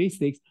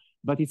characteristics,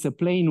 but it's a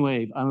plane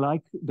wave,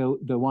 unlike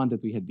the one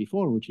that we had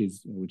before, which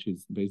is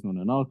based on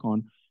an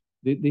alcon.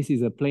 This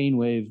is a plane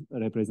wave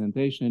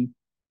representation.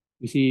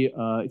 You see,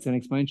 it's an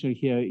exponential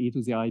here, e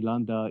to the I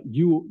lambda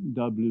u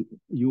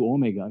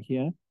omega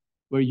here,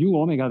 where u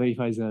omega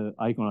verifies the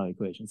iconal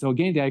equation. So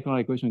again, the iconal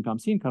equation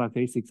comes in.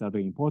 Characteristics are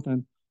very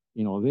important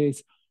in all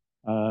this.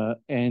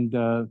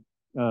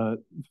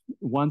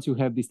 Once you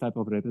have this type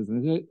of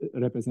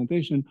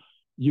representation,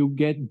 you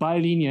get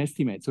bilinear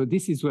estimates. So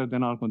this is where the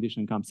null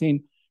condition comes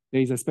in.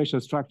 there is a special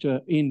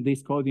structure in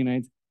these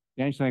coordinates.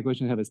 The Einstein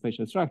equations have a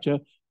special structure,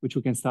 which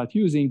we can start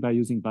using by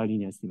using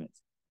bilinear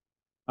estimates.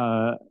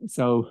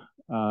 So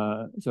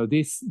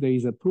there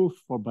is a proof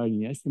for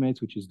bilinear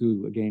estimates, which is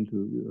due again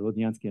to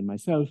Rodniansky and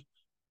myself,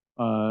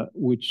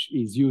 which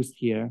is used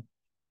here.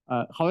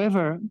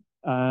 However,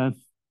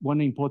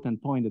 one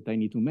important point that I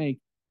need to make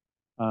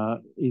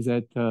is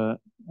that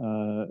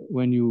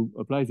when you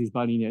apply these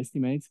bilinear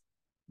estimates,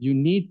 you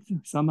need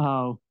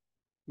somehow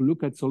to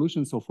look at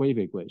solutions of wave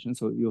equations.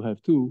 So you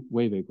have two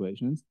wave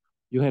equations.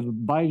 You have a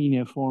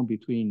bilinear form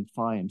between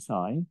phi and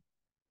psi.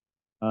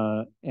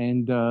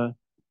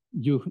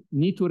 You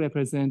need to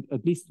represent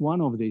at least one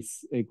of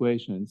these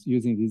equations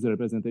using this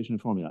representation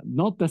formula,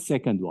 not the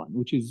second one,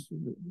 which is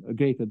a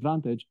great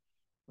advantage.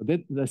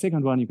 But the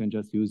second one, you can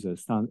just use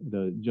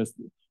just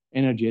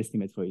energy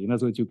estimate for it. In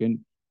other words, you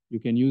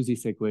can use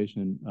this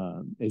equation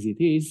as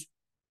it is,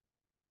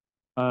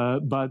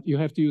 but you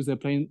have to use a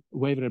plane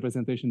wave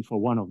representation for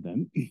one of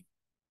them.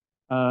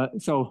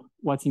 So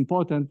what's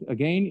important,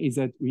 again, is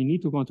that we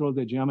need to control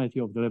the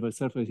geometry of the level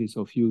surfaces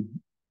of U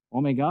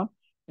omega.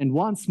 And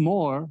once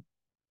more,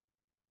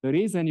 the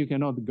reason you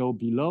cannot go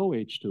below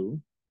H2,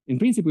 in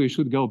principle, you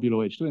should go below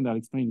H2, and I'll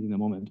explain in a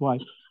moment why.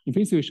 In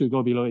principle, you should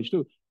go below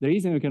H2. The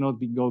reason you cannot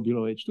go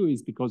below H2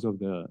 is because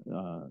of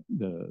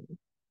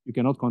you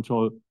cannot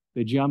control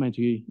the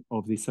geometry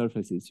of the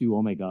surfaces, U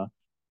omega,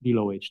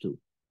 below H2.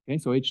 Okay,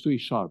 so H2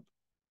 is sharp,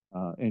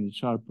 and it's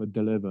sharp at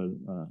the level,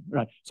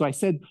 right. So I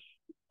said,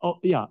 oh,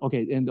 yeah,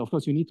 okay, and of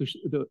course, you need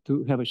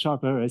to have a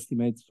sharp error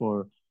estimate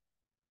for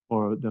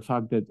the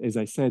fact that, as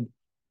I said,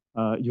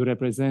 you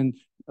represent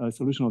a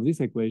solution of this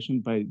equation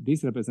by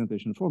this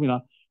representation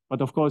formula.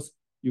 But of course,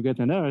 you get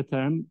an error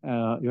term.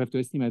 You have to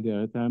estimate the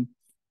error term.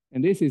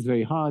 And this is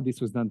very hard.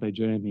 This was done by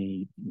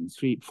Jeremy in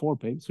three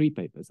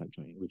papers,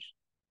 actually, which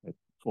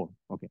four.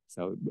 Okay,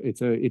 so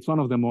it's one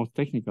of the most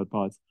technical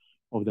parts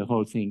of the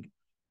whole thing.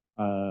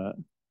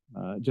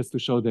 Just to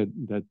show that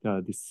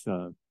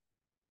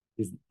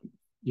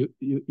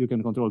you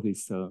can control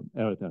these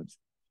error terms.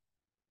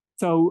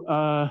 So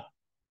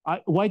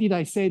why did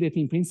I say that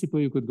in principle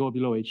you could go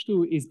below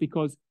H2 is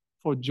because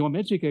for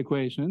geometric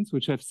equations,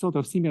 which have sort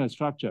of similar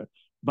structure,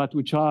 but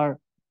which are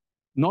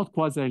not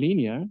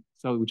quasi-linear,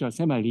 so which are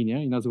semi-linear,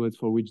 in other words,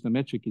 for which the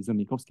metric is a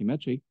Minkowski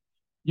metric,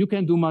 you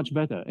can do much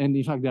better. And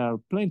in fact, there are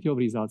plenty of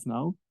results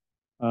now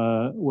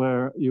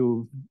where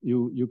you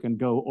can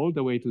go all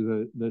the way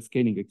to the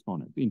scaling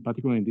exponent. In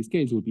particular, in this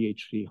case, it would be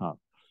H3 half.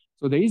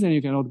 So the reason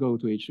you cannot go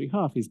to H3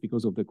 half is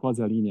because of the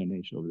quasi-linear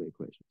nature of the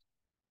equation.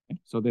 Okay?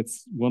 So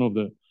that's one of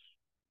the.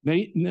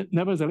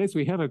 Nevertheless,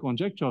 we have a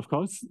conjecture, of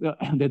course,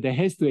 that there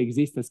has to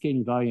exist a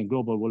scaling variant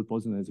global world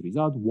Poisson as a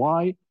result.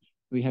 Why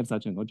we have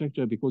such a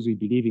conjecture? Because we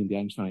believe in the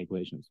Einstein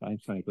equations. The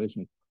Einstein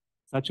equation is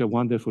such a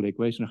wonderful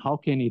equation. How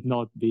can it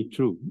not be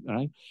true,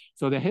 right?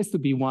 So there has to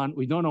be one.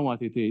 We don't know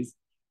what it is.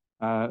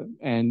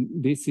 And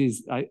this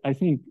is, I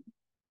think,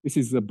 this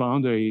is the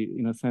boundary,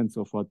 in a sense,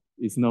 of what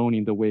is known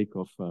in the wake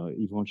of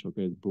Yvonne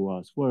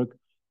Choquet-Bruhat's work.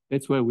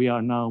 That's where we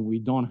are now. We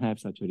don't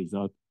have such a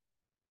result.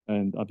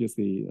 And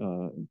obviously,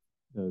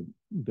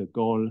 the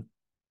goal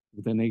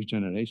of the next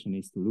generation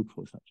is to look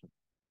for such a.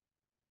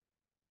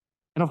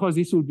 And of course,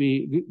 this will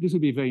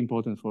be very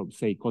important for,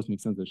 say, cosmic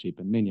censorship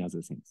and many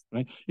other things,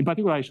 right? In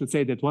particular, I should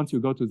say that once you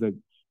go to the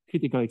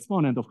critical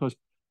exponent, of course,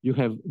 you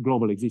have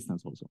global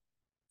existence also.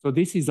 So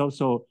this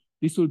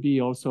will be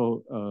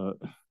also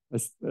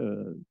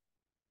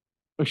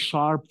a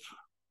sharp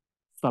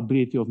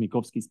stability of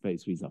Minkowski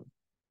space result,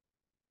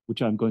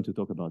 which I'm going to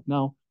talk about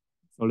now.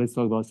 So let's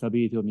talk about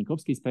stability of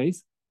Minkowski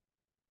space.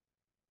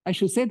 I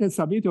should say that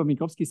stability of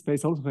Minkowski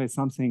space also has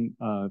something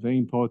very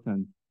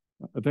important,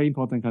 a very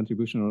important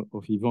contribution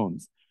of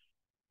Yvonne's.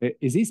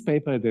 Is this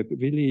paper that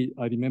really,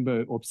 I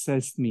remember,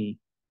 obsessed me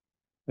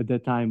at the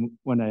time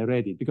when I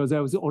read it, because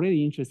I was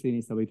already interested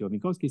in stability of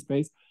Minkowski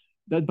space,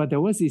 but there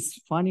was this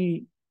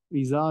funny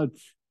result,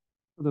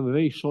 sort of a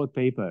very short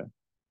paper.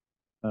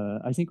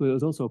 I think it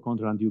was also a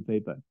Condrendu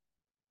paper,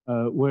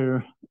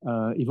 where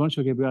Yvonne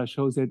Choquet-Bruhat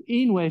shows that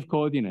in wave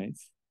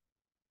coordinates,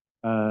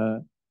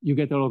 you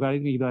get a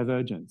logarithmic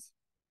divergence,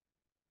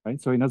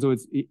 right? So in other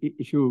words,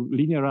 if you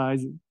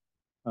linearize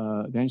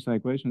the Einstein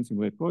equations in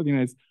wave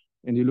coordinates,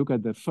 and you look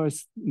at the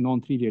first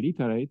non-trivial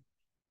iterate,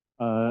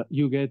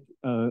 you get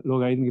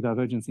logarithmic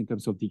divergence in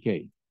terms of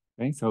decay,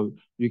 okay? So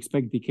you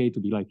expect decay to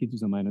be like e to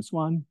the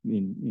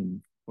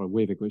 -1 for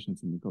wave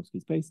equations in Minkowski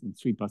space in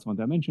 3+1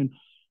 dimension,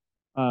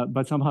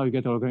 but somehow you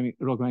get a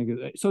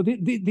logarithmic. So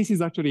this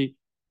is actually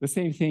the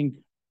same thing.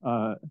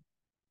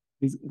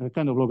 This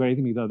kind of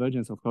logarithmic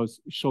divergence, of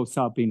course, shows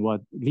up in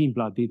what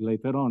Lindblad did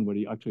later on, where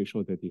he actually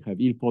showed that you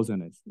have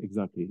ill-poserness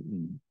exactly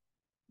in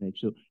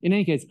H2. In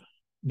any case,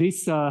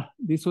 this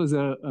was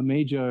a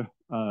major,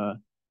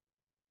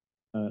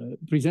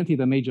 presented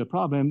a major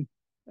problem.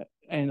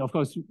 And of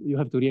course, you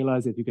have to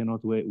realize that you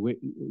cannot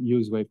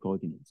use wave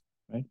coordinates,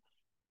 right?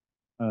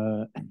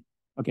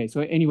 Okay,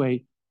 so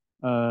anyway,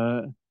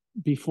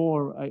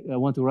 before I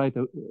want to write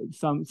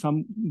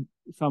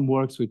some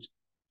works which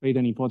played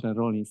an important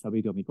role in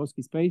stability of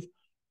Minkowski space.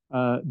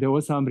 There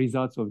were some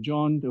results of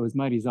John. There was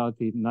my result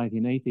in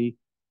 1980,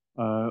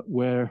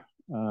 where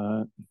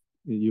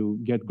you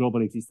get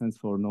global existence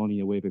for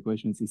nonlinear wave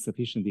equations in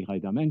sufficiently high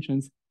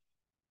dimensions.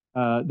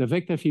 The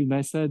vector field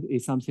method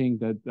is something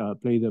that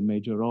played a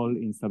major role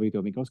in stability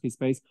of Minkowski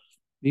space.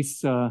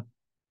 This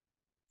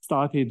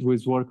started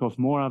with work of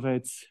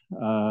Moravec.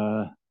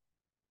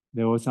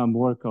 There was some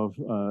work of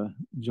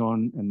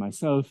John and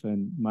myself,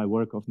 and my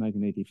work of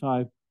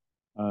 1985,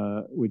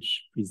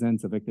 which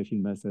presents a vector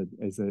field method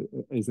as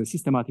a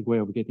systematic way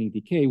of getting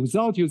decay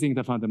without using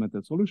the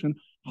fundamental solution.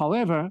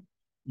 However,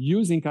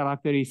 using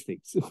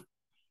characteristics,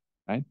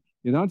 right?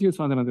 You don't use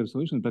fundamental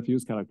solution, but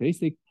use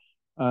characteristics.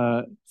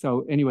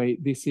 So anyway,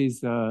 this is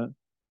then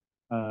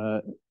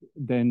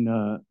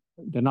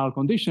the null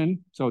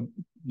condition. So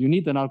you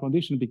need the null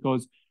condition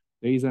because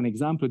there is an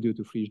example due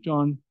to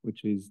Friis-John,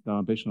 which is the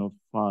notation of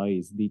phi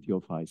is dt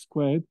of phi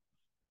squared.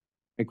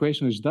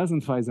 Equation which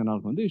doesn't find the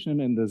null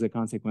condition, and there's a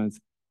consequence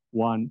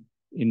one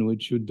in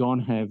which you don't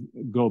have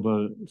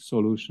global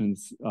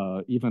solutions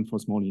even for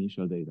small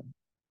initial data.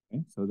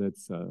 Okay? So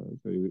that's so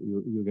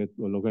you get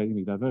a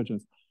logarithmic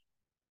divergence.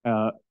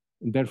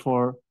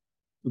 Therefore,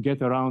 to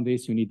get around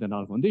this, you need the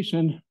null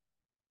condition,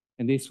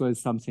 and this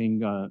was something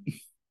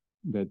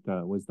that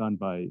was done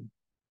by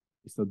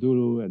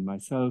Istodulu and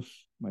myself,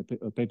 my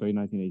paper in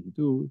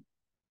 1982,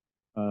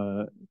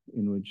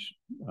 in which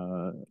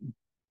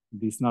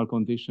this null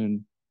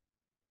condition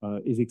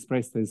is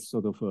expressed as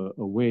sort of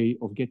a way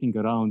of getting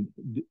around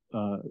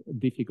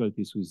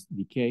difficulties with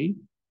decay.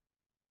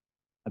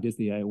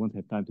 Obviously, I won't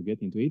have time to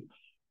get into it.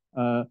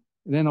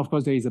 Then, of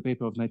course, there is a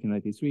paper of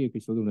 1993,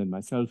 Istodulu and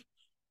myself,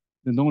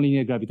 the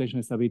nonlinear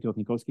gravitational stability of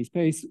Minkowski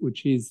space,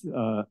 which is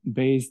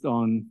based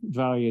on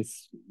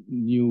various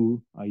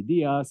new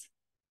ideas.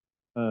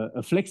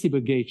 A flexible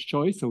gauge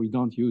choice, so we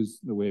don't use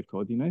the wave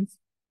coordinates.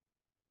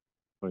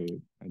 I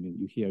mean,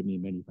 you hear me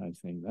many times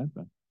saying that,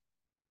 but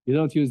you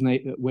don't use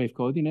wave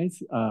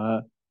coordinates.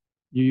 You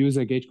use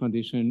a gauge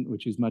condition,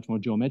 which is much more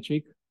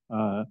geometric.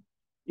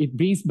 It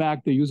brings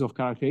back the use of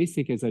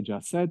characteristic, as I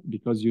just said,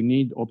 because you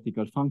need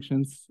optical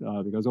functions,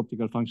 because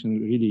optical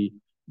functions really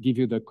give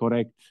you the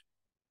correct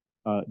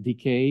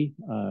decay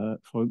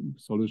for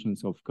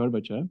solutions of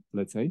curvature,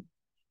 let's say.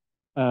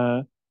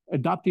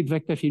 Adapted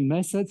vector field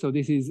method. So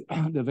this is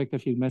the vector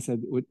field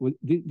method.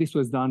 This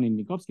was done in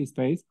Minkowski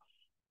space.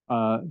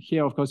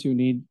 Here, of course,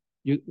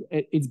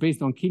 it's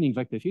based on Killing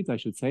vector fields, I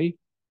should say.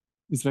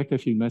 This vector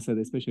field method,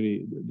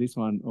 especially this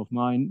one of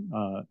mine,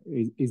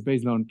 is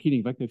based on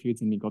Killing vector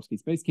fields in Minkowski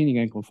space, Killing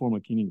and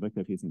conformal Killing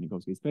vector fields in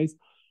Minkowski space.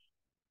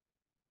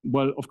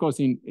 Well, of course,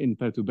 in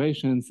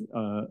perturbations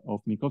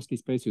of Minkowski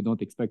space, you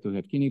don't expect to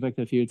have Killing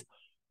vector fields,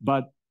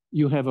 but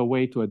you have a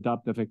way to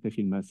adapt the vector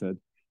field method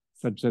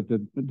such that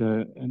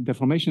the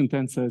deformation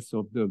tensors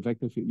of the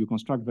vector field, you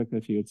construct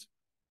vector fields,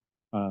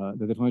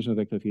 the deformation of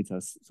vector fields are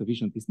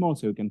sufficiently small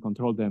so you can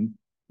control them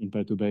in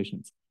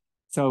perturbations.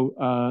 So,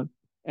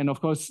 and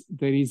of course,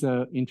 there is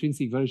an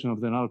intrinsic version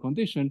of the null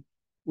condition,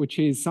 which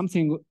is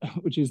something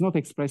which is not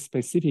expressed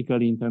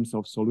specifically in terms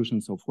of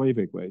solutions of wave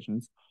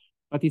equations,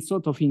 but it's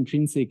sort of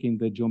intrinsic in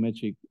the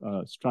geometric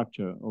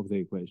structure of the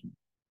equation.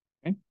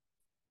 Okay?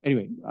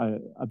 Anyway,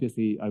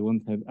 obviously, I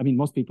won't have, I mean,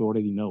 most people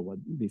already know what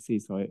this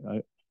is, so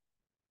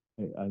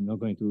I'm not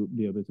going to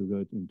be able to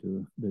go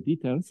into the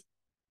details.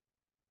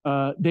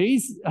 There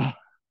is,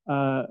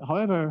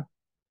 however,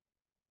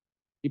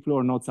 people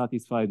are not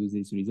satisfied with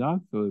this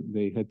result, so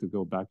they had to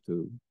go back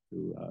to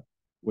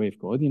wave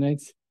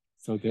coordinates.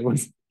 So there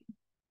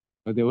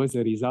was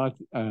a result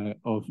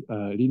of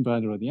Lindblad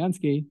and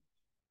Rodniansky,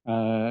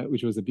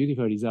 which was a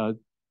beautiful result,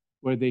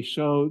 where they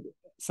showed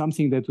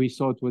something that we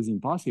thought was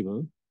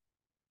impossible.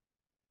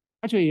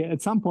 Actually,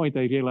 at some point,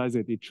 I realized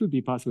that it should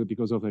be possible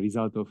because of a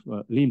result of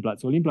Lindblad.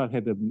 So Lindblad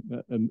had a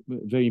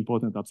very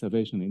important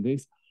observation in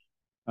this,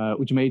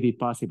 which made it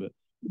possible.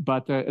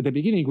 But at the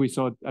beginning, we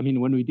thought, I mean,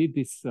 when we did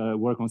this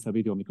work on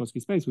stability of Minkowski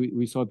space,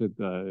 we thought that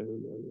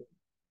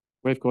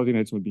wave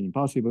coordinates would be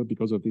impossible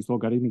because of this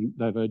logarithmic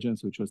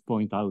divergence, which was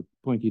pointed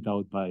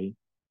out by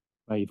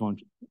Yvonne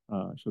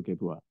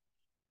Choquet-Bruhat.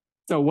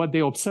 So what they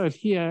observed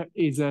here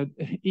is that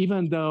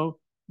even though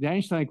the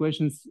Einstein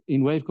equations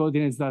in wave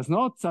coordinates does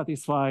not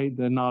satisfy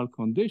the null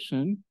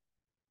condition,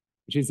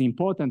 which is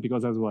important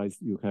because otherwise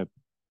you have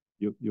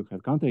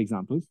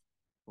counterexamples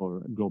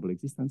for global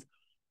existence.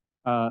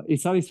 It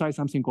satisfies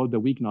something called the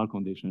weak null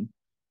condition.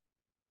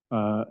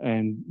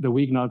 And the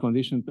weak null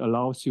condition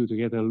allows you to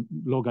get a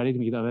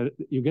logarithmic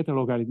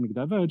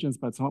divergence,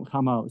 but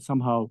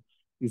somehow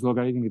this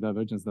logarithmic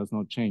divergence does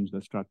not change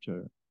the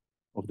structure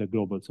of the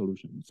global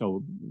solution.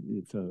 So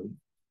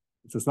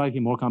it's a slightly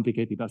more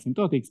complicated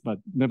asymptotics, but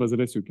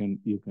nevertheless you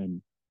can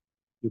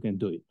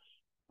do it.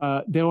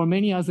 There were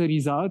many other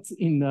results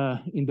in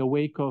the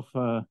wake of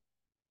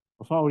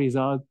our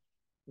result.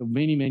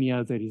 Many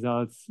other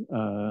results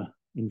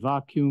in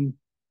vacuum.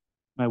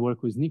 My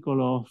work with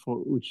Nicolo, for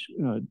which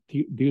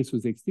deals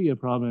with the exterior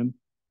problem.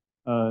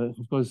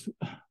 Of course,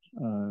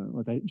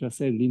 what I just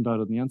said,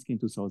 Lindblad Rodniansky in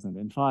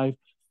 2005,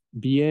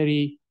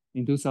 Bieri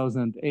in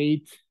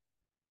 2008,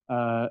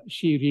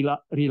 She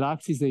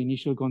relaxes the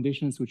initial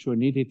conditions which were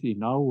needed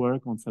in our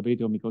work on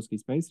stability of Minkowski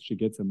space. She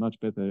gets a much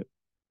better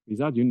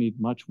result. You need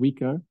much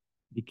weaker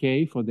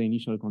decay for the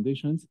initial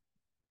conditions.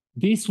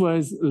 This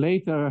was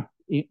later,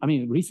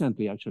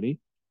 recently actually,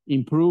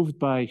 improved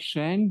by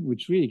Shen,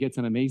 which really gets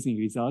an amazing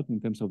result in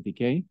terms of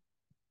decay.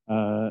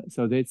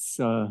 So that's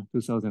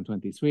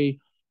 2023.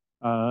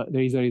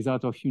 There is a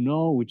result of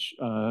which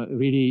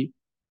really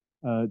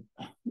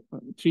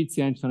treats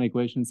the Einstein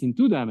equations in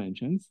 2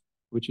 dimensions,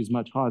 which is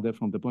much harder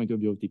from the point of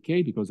view of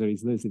decay because there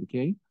is less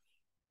decay.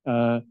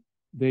 There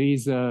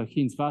is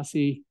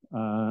Hinz-Vassi,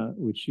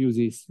 which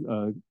uses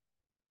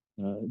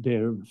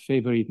their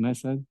favorite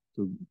method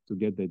to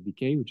get the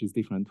decay, which is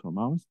different from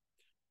ours.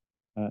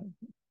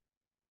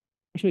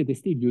 Actually, they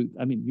still use.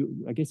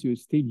 I guess you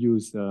still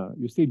use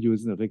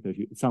the vector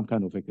field, some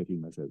kind of vector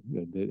field method,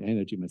 the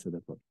energy method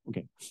approach.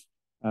 Okay.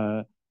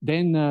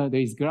 Then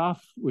there is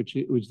graph, which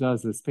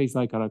does the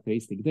space-like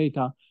characteristic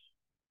data,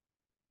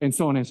 and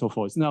so on and so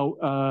forth. Now,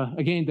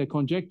 again, the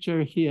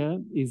conjecture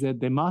here is that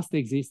there must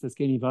exist a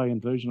scale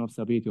invariant version of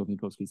stability of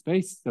Minkowski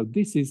space. So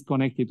this is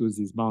connected with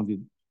this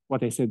bounded,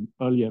 what I said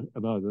earlier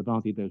about the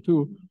bounded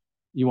L2.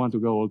 You want to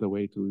go all the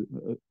way to,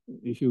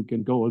 if you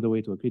can go all the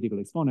way to a critical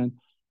exponent,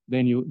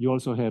 then you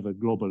also have a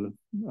global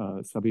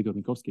stability of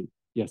Minkowski.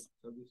 Yes?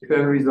 So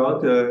the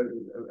result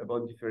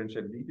about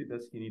differentiability,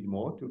 does he need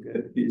more to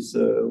get this?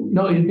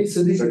 No, this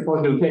is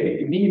for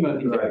decay, minimal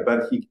decay. Right,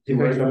 but he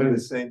was having the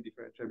same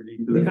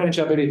differentiability.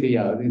 Differentiability,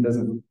 yeah, it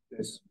doesn't.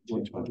 There's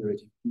much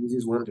derivative.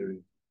 Uses one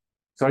derivative.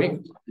 Sorry,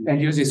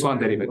 and uses one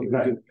derivative.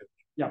 Right.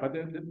 Yeah,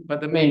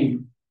 but the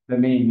main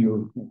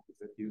you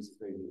uses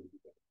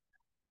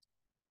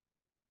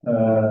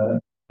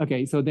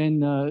okay, so then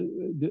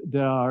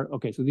there are,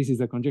 okay, so this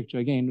is a conjecture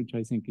again, which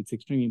I think it's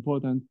extremely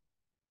important.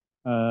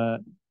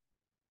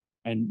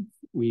 And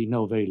we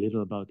know very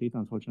little about it,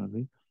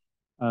 unfortunately.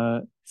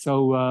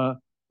 So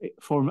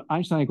for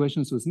Einstein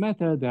equations with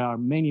matter, there are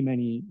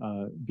many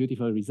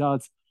beautiful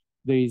results.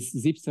 There is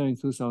Zipser in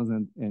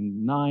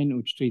 2009,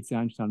 which treats the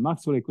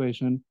Einstein-Maxwell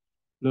equation,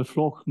 Le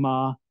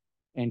Floch-Ma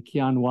and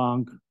Qian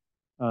Wang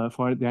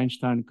for the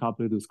Einstein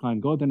coupled with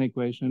Klein-Gordon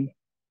equation,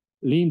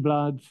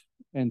 Lindblad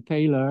and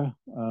Taylor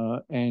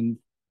and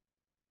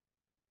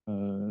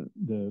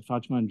the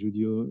Fachman,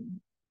 Judio,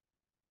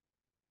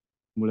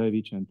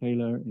 Mulevich and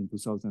Taylor in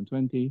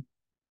 2020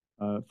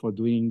 for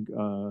doing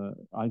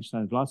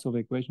Einstein-Vlasov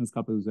equations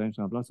coupled with the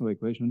Einstein-Vlasov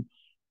equation.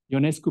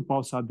 Ionescu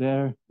Paus are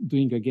there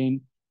doing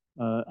again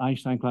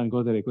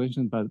Einstein-Klein-Gordon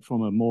equation, but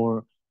from a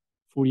more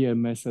Fourier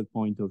method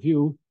point of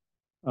view.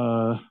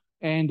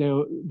 And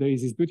there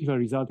is this beautiful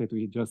result that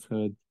we just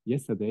heard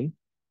yesterday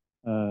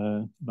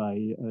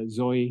by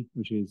Zoe,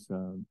 which is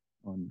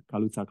on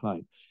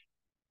Kaluza-Klein.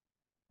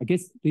 I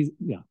guess this,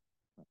 yeah.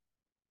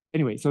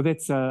 Anyway, so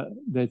that's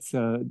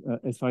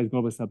as far as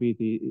global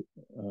stability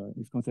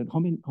is concerned.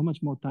 How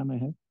much more time I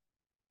have?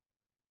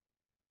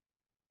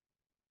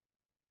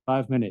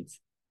 5 minutes.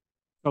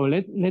 So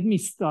let me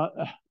start.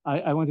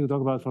 I want to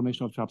talk about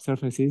formation of sharp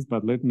surfaces,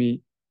 but let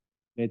me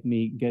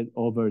get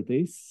over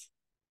this.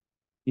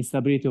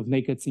 Instability of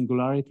naked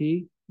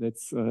singularity.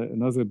 That's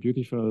another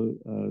beautiful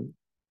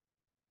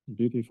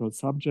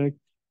subject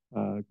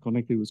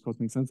connected with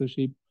cosmic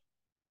censorship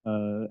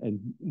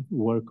and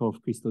work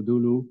of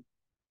Christodoulou.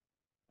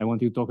 I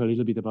want to talk a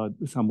little bit about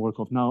some work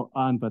of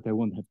Anne, but I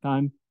won't have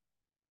time.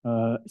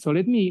 So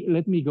let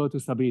me go to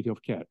stability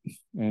of Kerr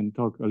and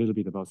talk a little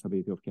bit about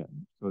stability of Kerr.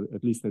 So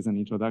at least as an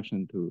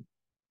introduction to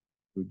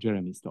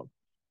Jeremy's talk.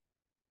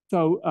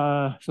 So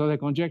the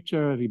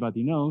conjecture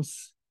everybody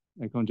knows.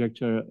 The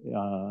conjecture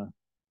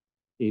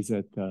is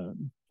that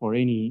for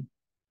any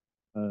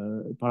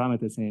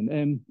parameters A and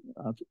M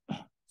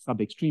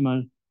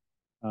sub-extremal,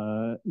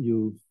 a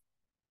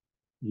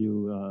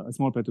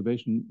small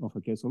perturbation of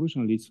a Kerr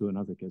solution leads to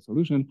another Kerr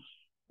solution.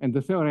 And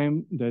the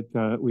theorem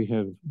that we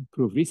have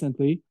proved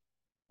recently,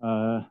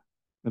 the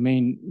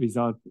main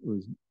result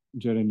was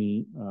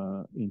Jeremy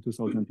in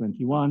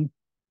 2021,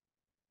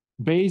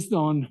 based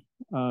on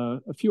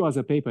a few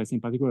other papers,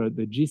 in particular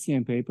the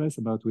GCM papers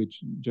about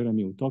which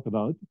Jeremy will talk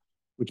about,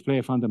 which play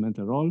a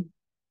fundamental role,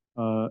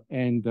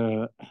 and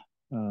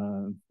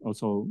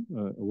also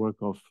a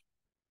work of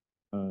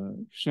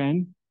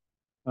Shen.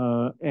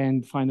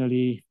 And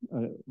finally,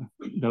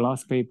 the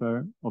last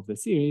paper of the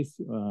series,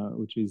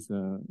 which is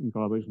in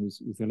collaboration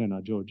with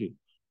Elena Georgi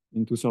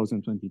in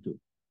 2022.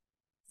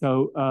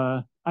 So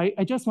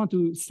I just want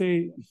to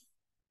say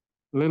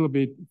a little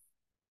bit,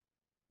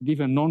 give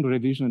a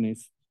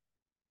non-revisionist,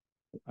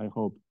 I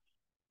hope,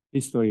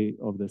 history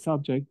of the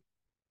subject.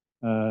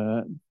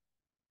 I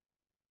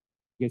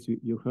guess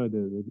you heard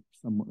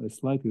a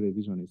slightly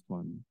revisionist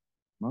one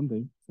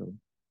Monday. So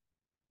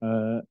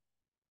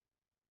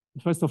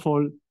first of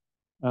all,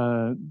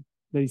 the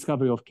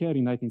discovery of Kerr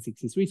in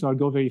 1963. So I'll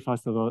go very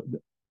fast over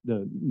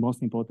the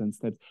most important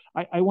steps.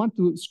 I want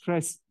to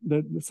stress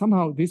that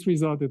somehow this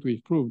result that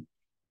we've proved,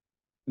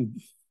 and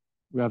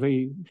we are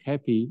very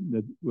happy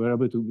that we're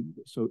able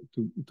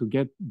to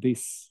get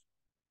this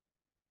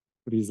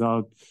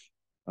result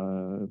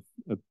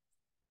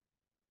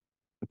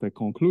at a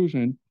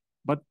conclusion,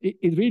 but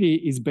it really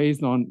is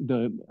based on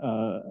the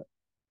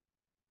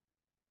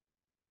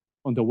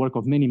work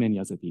of many, many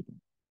other people.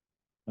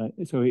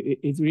 So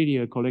it's really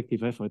a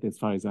collective effort as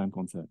far as I'm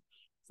concerned.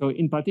 So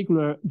in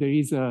particular,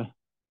 there's a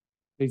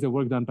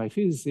work done by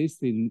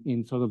physicists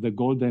in sort of the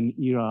golden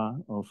era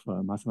of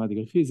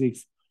mathematical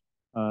physics.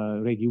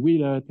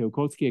 Reggie-Wheeler,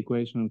 Teokolsky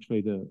equation, which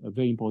played a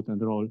very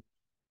important role.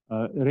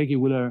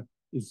 Reggie-Wheeler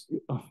is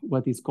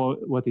what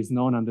is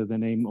known under the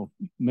name of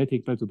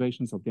metric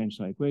perturbations of the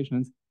Einstein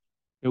equations.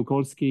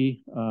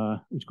 Teokolsky,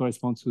 which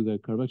corresponds to the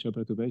curvature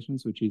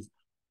perturbations, which is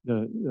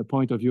the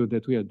point of view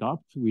that we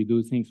adopt. We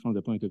do things from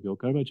the point of view of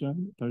curvature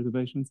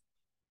perturbations.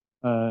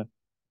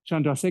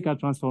 Chandrasekhar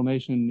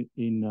transformation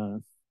in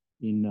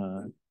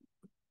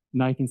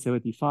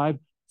 1975.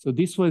 So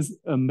this was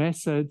a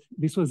method,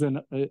 this was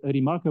a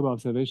remarkable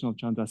observation of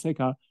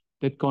Chandrasekhar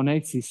that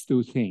connects these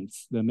two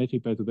things, the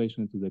metric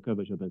perturbation to the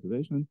curvature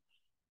perturbation.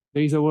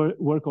 There is a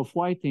work of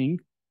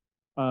Whiting.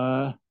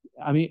 I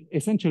mean,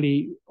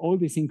 essentially, all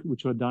these things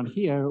which were done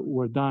here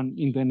were done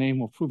in the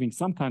name of proving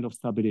some kind of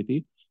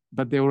stability,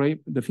 but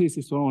the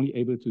physicists were only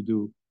able to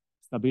do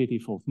stability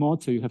for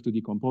modes, so you have to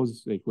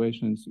decompose the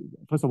equations.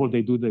 First of all,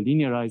 they do the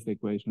linearized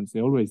equations. They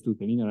always do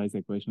the linearized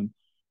equation.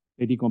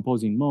 They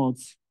decompose in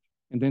modes,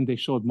 and then they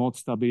showed mode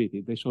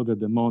stability. They showed that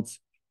the modes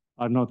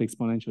are not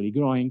exponentially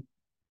growing.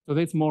 So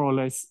that's more or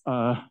less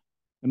the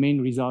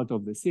main result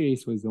of the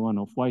series was the one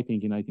of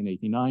Whiting in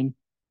 1989.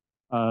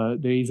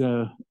 There is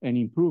an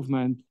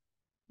improvement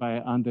by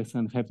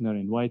Anderson, Hefner,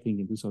 and Whiting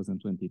in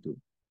 2022.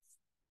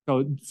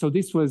 So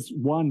this was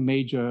one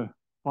major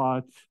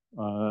part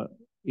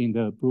in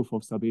the proof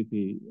of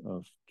stability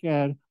of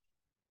Kerr.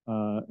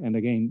 And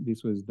again,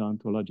 this was done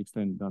to a large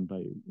extent done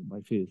by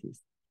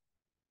physicists.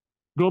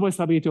 Global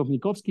stability of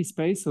Minkowski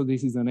space. So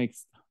this is the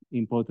next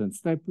important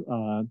step.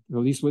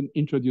 So this would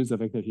introduce the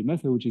vector field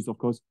method, which is of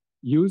course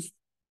used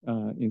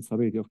in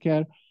stability of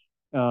Kerr,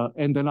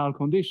 and the null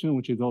condition,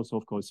 which is also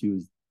of course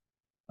used.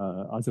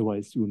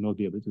 Otherwise, you will not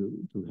be able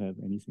to have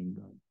anything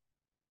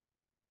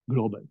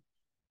global.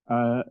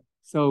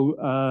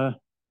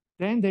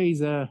 Then there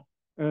is a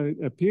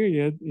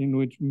period in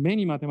which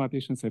many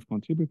mathematicians have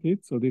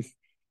contributed. So this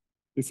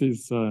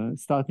is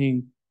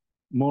starting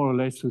more or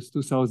less with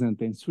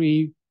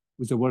 2003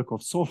 with the work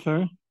of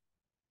Sofer.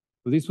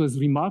 So this was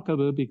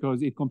remarkable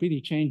because it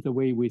completely changed the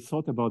way we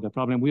thought about the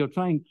problem. We are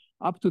trying,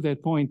 up to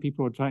that point,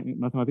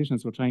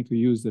 mathematicians were trying to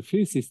use the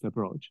physicist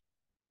approach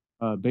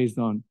based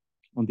on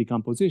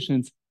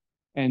decompositions.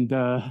 And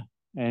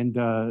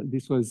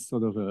this was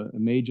sort of a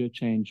major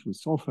change with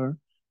Sofer.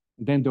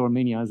 Then there were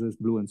many others,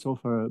 Blue and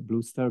Sofer,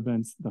 Blue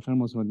Sturbans,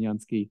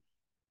 Dafermos-Rodniansky,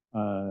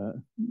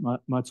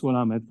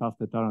 Matsuola, Metcalf,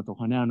 Tatar,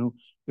 Tohaneanu.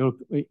 There were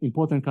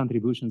important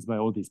contributions by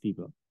all these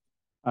people.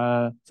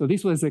 So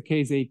this was a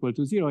case equal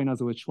to 0, in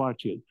other words,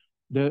 Schwarzschild.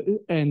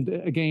 And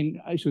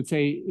again, I should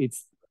say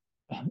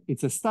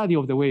it's a study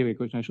of the wave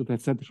equation. I should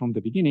have said from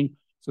the beginning.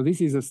 So this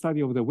is a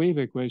study of the wave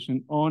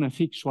equation on a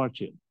fixed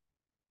Schwarzschild.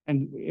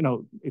 And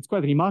it's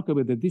quite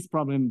remarkable that this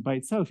problem by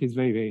itself is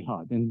very, very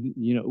hard. And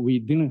we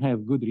didn't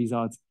have good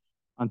results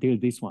until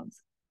this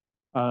ones.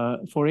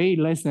 For A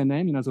less than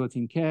M, in other words,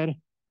 in Kerr,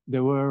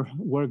 there were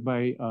work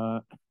by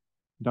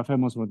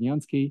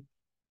Dafermos-Rodniansky,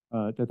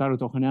 Tataru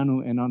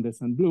Tohaneanu, and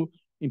Anderson Blue.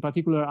 In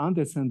particular,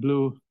 Anderson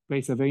Blue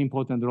plays a very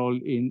important role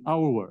in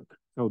our work.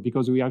 So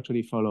because we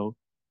actually follow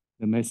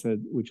the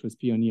method which was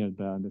pioneered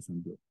by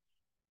Anderson Blue.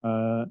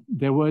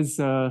 There was,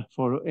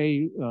 for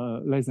A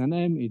less than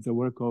M, it's a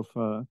work of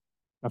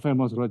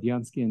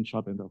Dafermos-Rodniansky and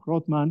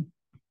Choquet-Bruhat.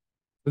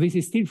 So this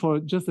is still for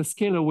just a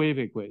scalar wave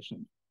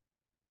equation.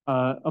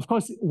 Of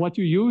course, what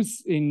you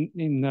use in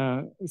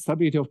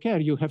stability of Kerr,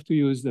 you have to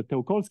use the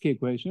Teokolsky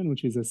equation,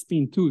 which is a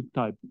spin-2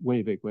 type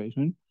wave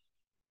equation.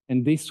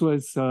 And this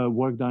was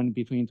work done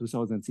between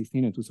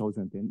 2016 and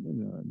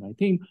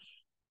 2019.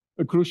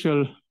 A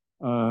crucial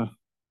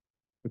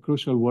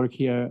work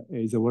here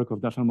is the work of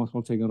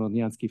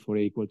Dafermos-Rodniansky for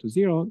A equal to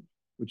 0,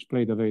 which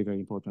played a very, very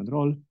important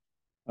role.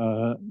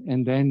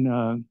 And then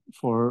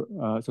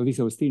so this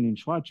was still in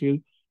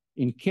Schwarzschild.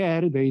 In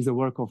Kerr, there is a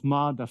work of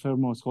Ma,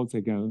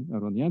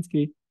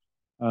 Dafermos-Rodniansky.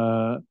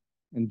 And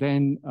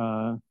then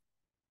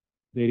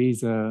there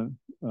is the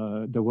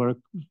work,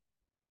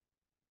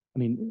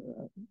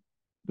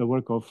 the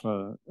work of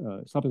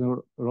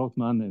Choquet-Bruhat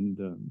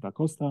and Da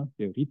Costa,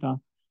 Rita,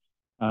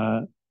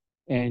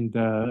 and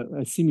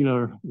a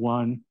similar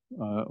one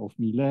of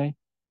Millet.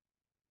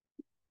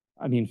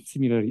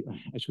 Similarly,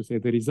 I should say,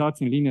 the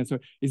results in linear theory.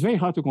 It's very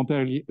hard to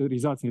compare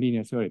results in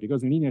linear theory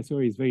because in linear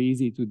theory, it's very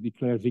easy to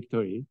declare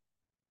victory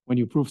when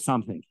you prove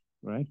something,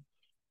 right?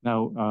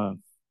 Now,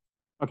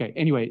 okay,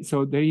 anyway,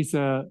 so there is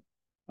there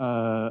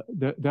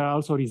are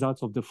also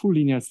results of the full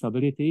linear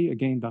stability.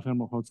 Again,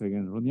 Dafermos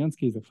and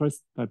Rodniansky is the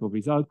first type of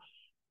result.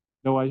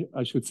 Though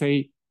I should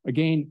say,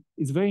 again,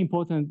 it's very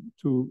important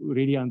to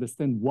really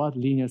understand what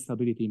linear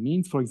stability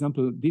means. For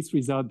example, this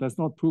result does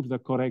not prove the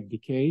correct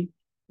decay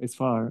as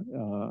far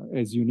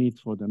as you need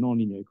for the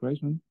nonlinear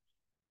equation.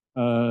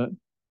 There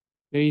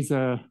is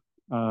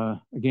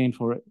again,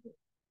 for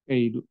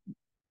A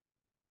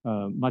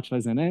much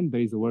less than n.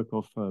 There is the work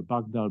of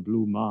Bagdal,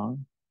 Blue, Ma,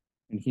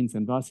 and Hinz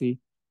and Vassi.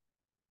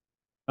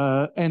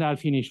 And I'll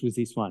finish with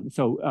this one.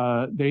 So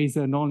there is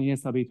a nonlinear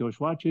stability of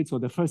Schwarzschild. So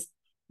the first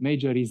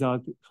major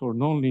result for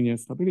nonlinear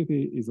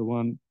stability is the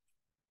one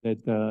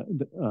that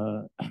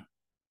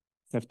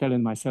Seftel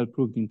and myself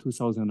proved in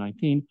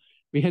 2019.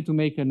 We had to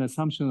make an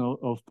assumption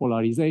of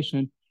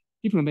polarization.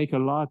 People make a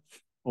lot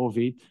of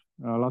it.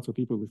 Lots of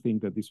people would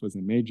think that this was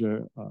a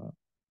major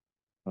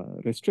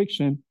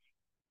restriction.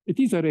 It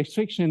is a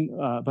restriction,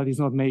 but it's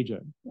not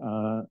major.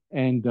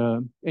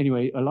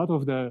 Anyway, a lot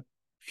of the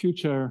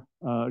future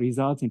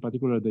results, in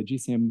particular the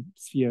GCM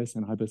spheres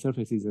and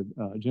hypersurfaces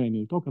that Jeremy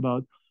will talk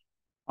about,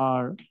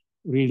 are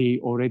really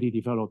already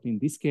developed in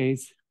this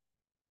case.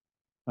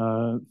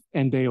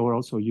 And they were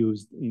also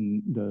used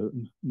in the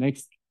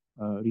next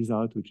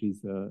result, which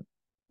is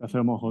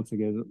Fermat,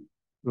 Holzegger,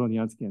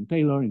 Broniatsky, and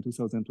Taylor in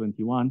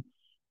 2021,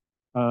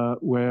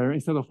 where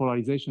instead of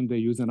polarization, they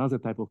use another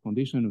type of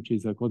condition, which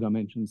is a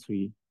codimension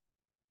 3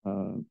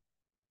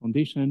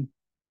 condition.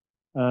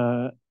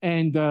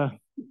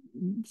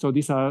 So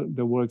these are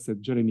the works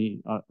that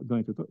Jeremy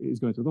is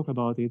going to talk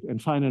about it.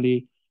 And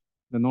finally,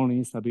 the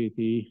nonlinear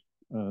stability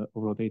of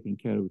rotating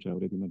Kerr, which I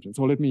already mentioned.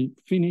 So let me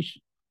finish.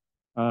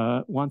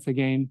 Once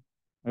again,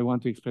 I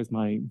want to express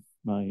my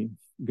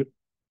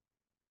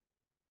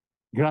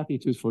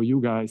gratitude for you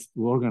guys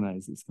to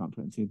organize this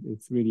conference.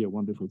 It's really a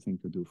wonderful thing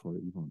to do for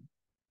Yvonne.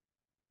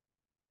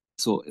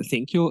 So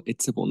thank you.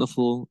 It's a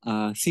wonderful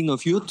thing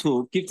of you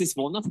to give this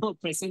wonderful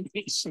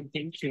presentation.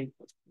 Thank you.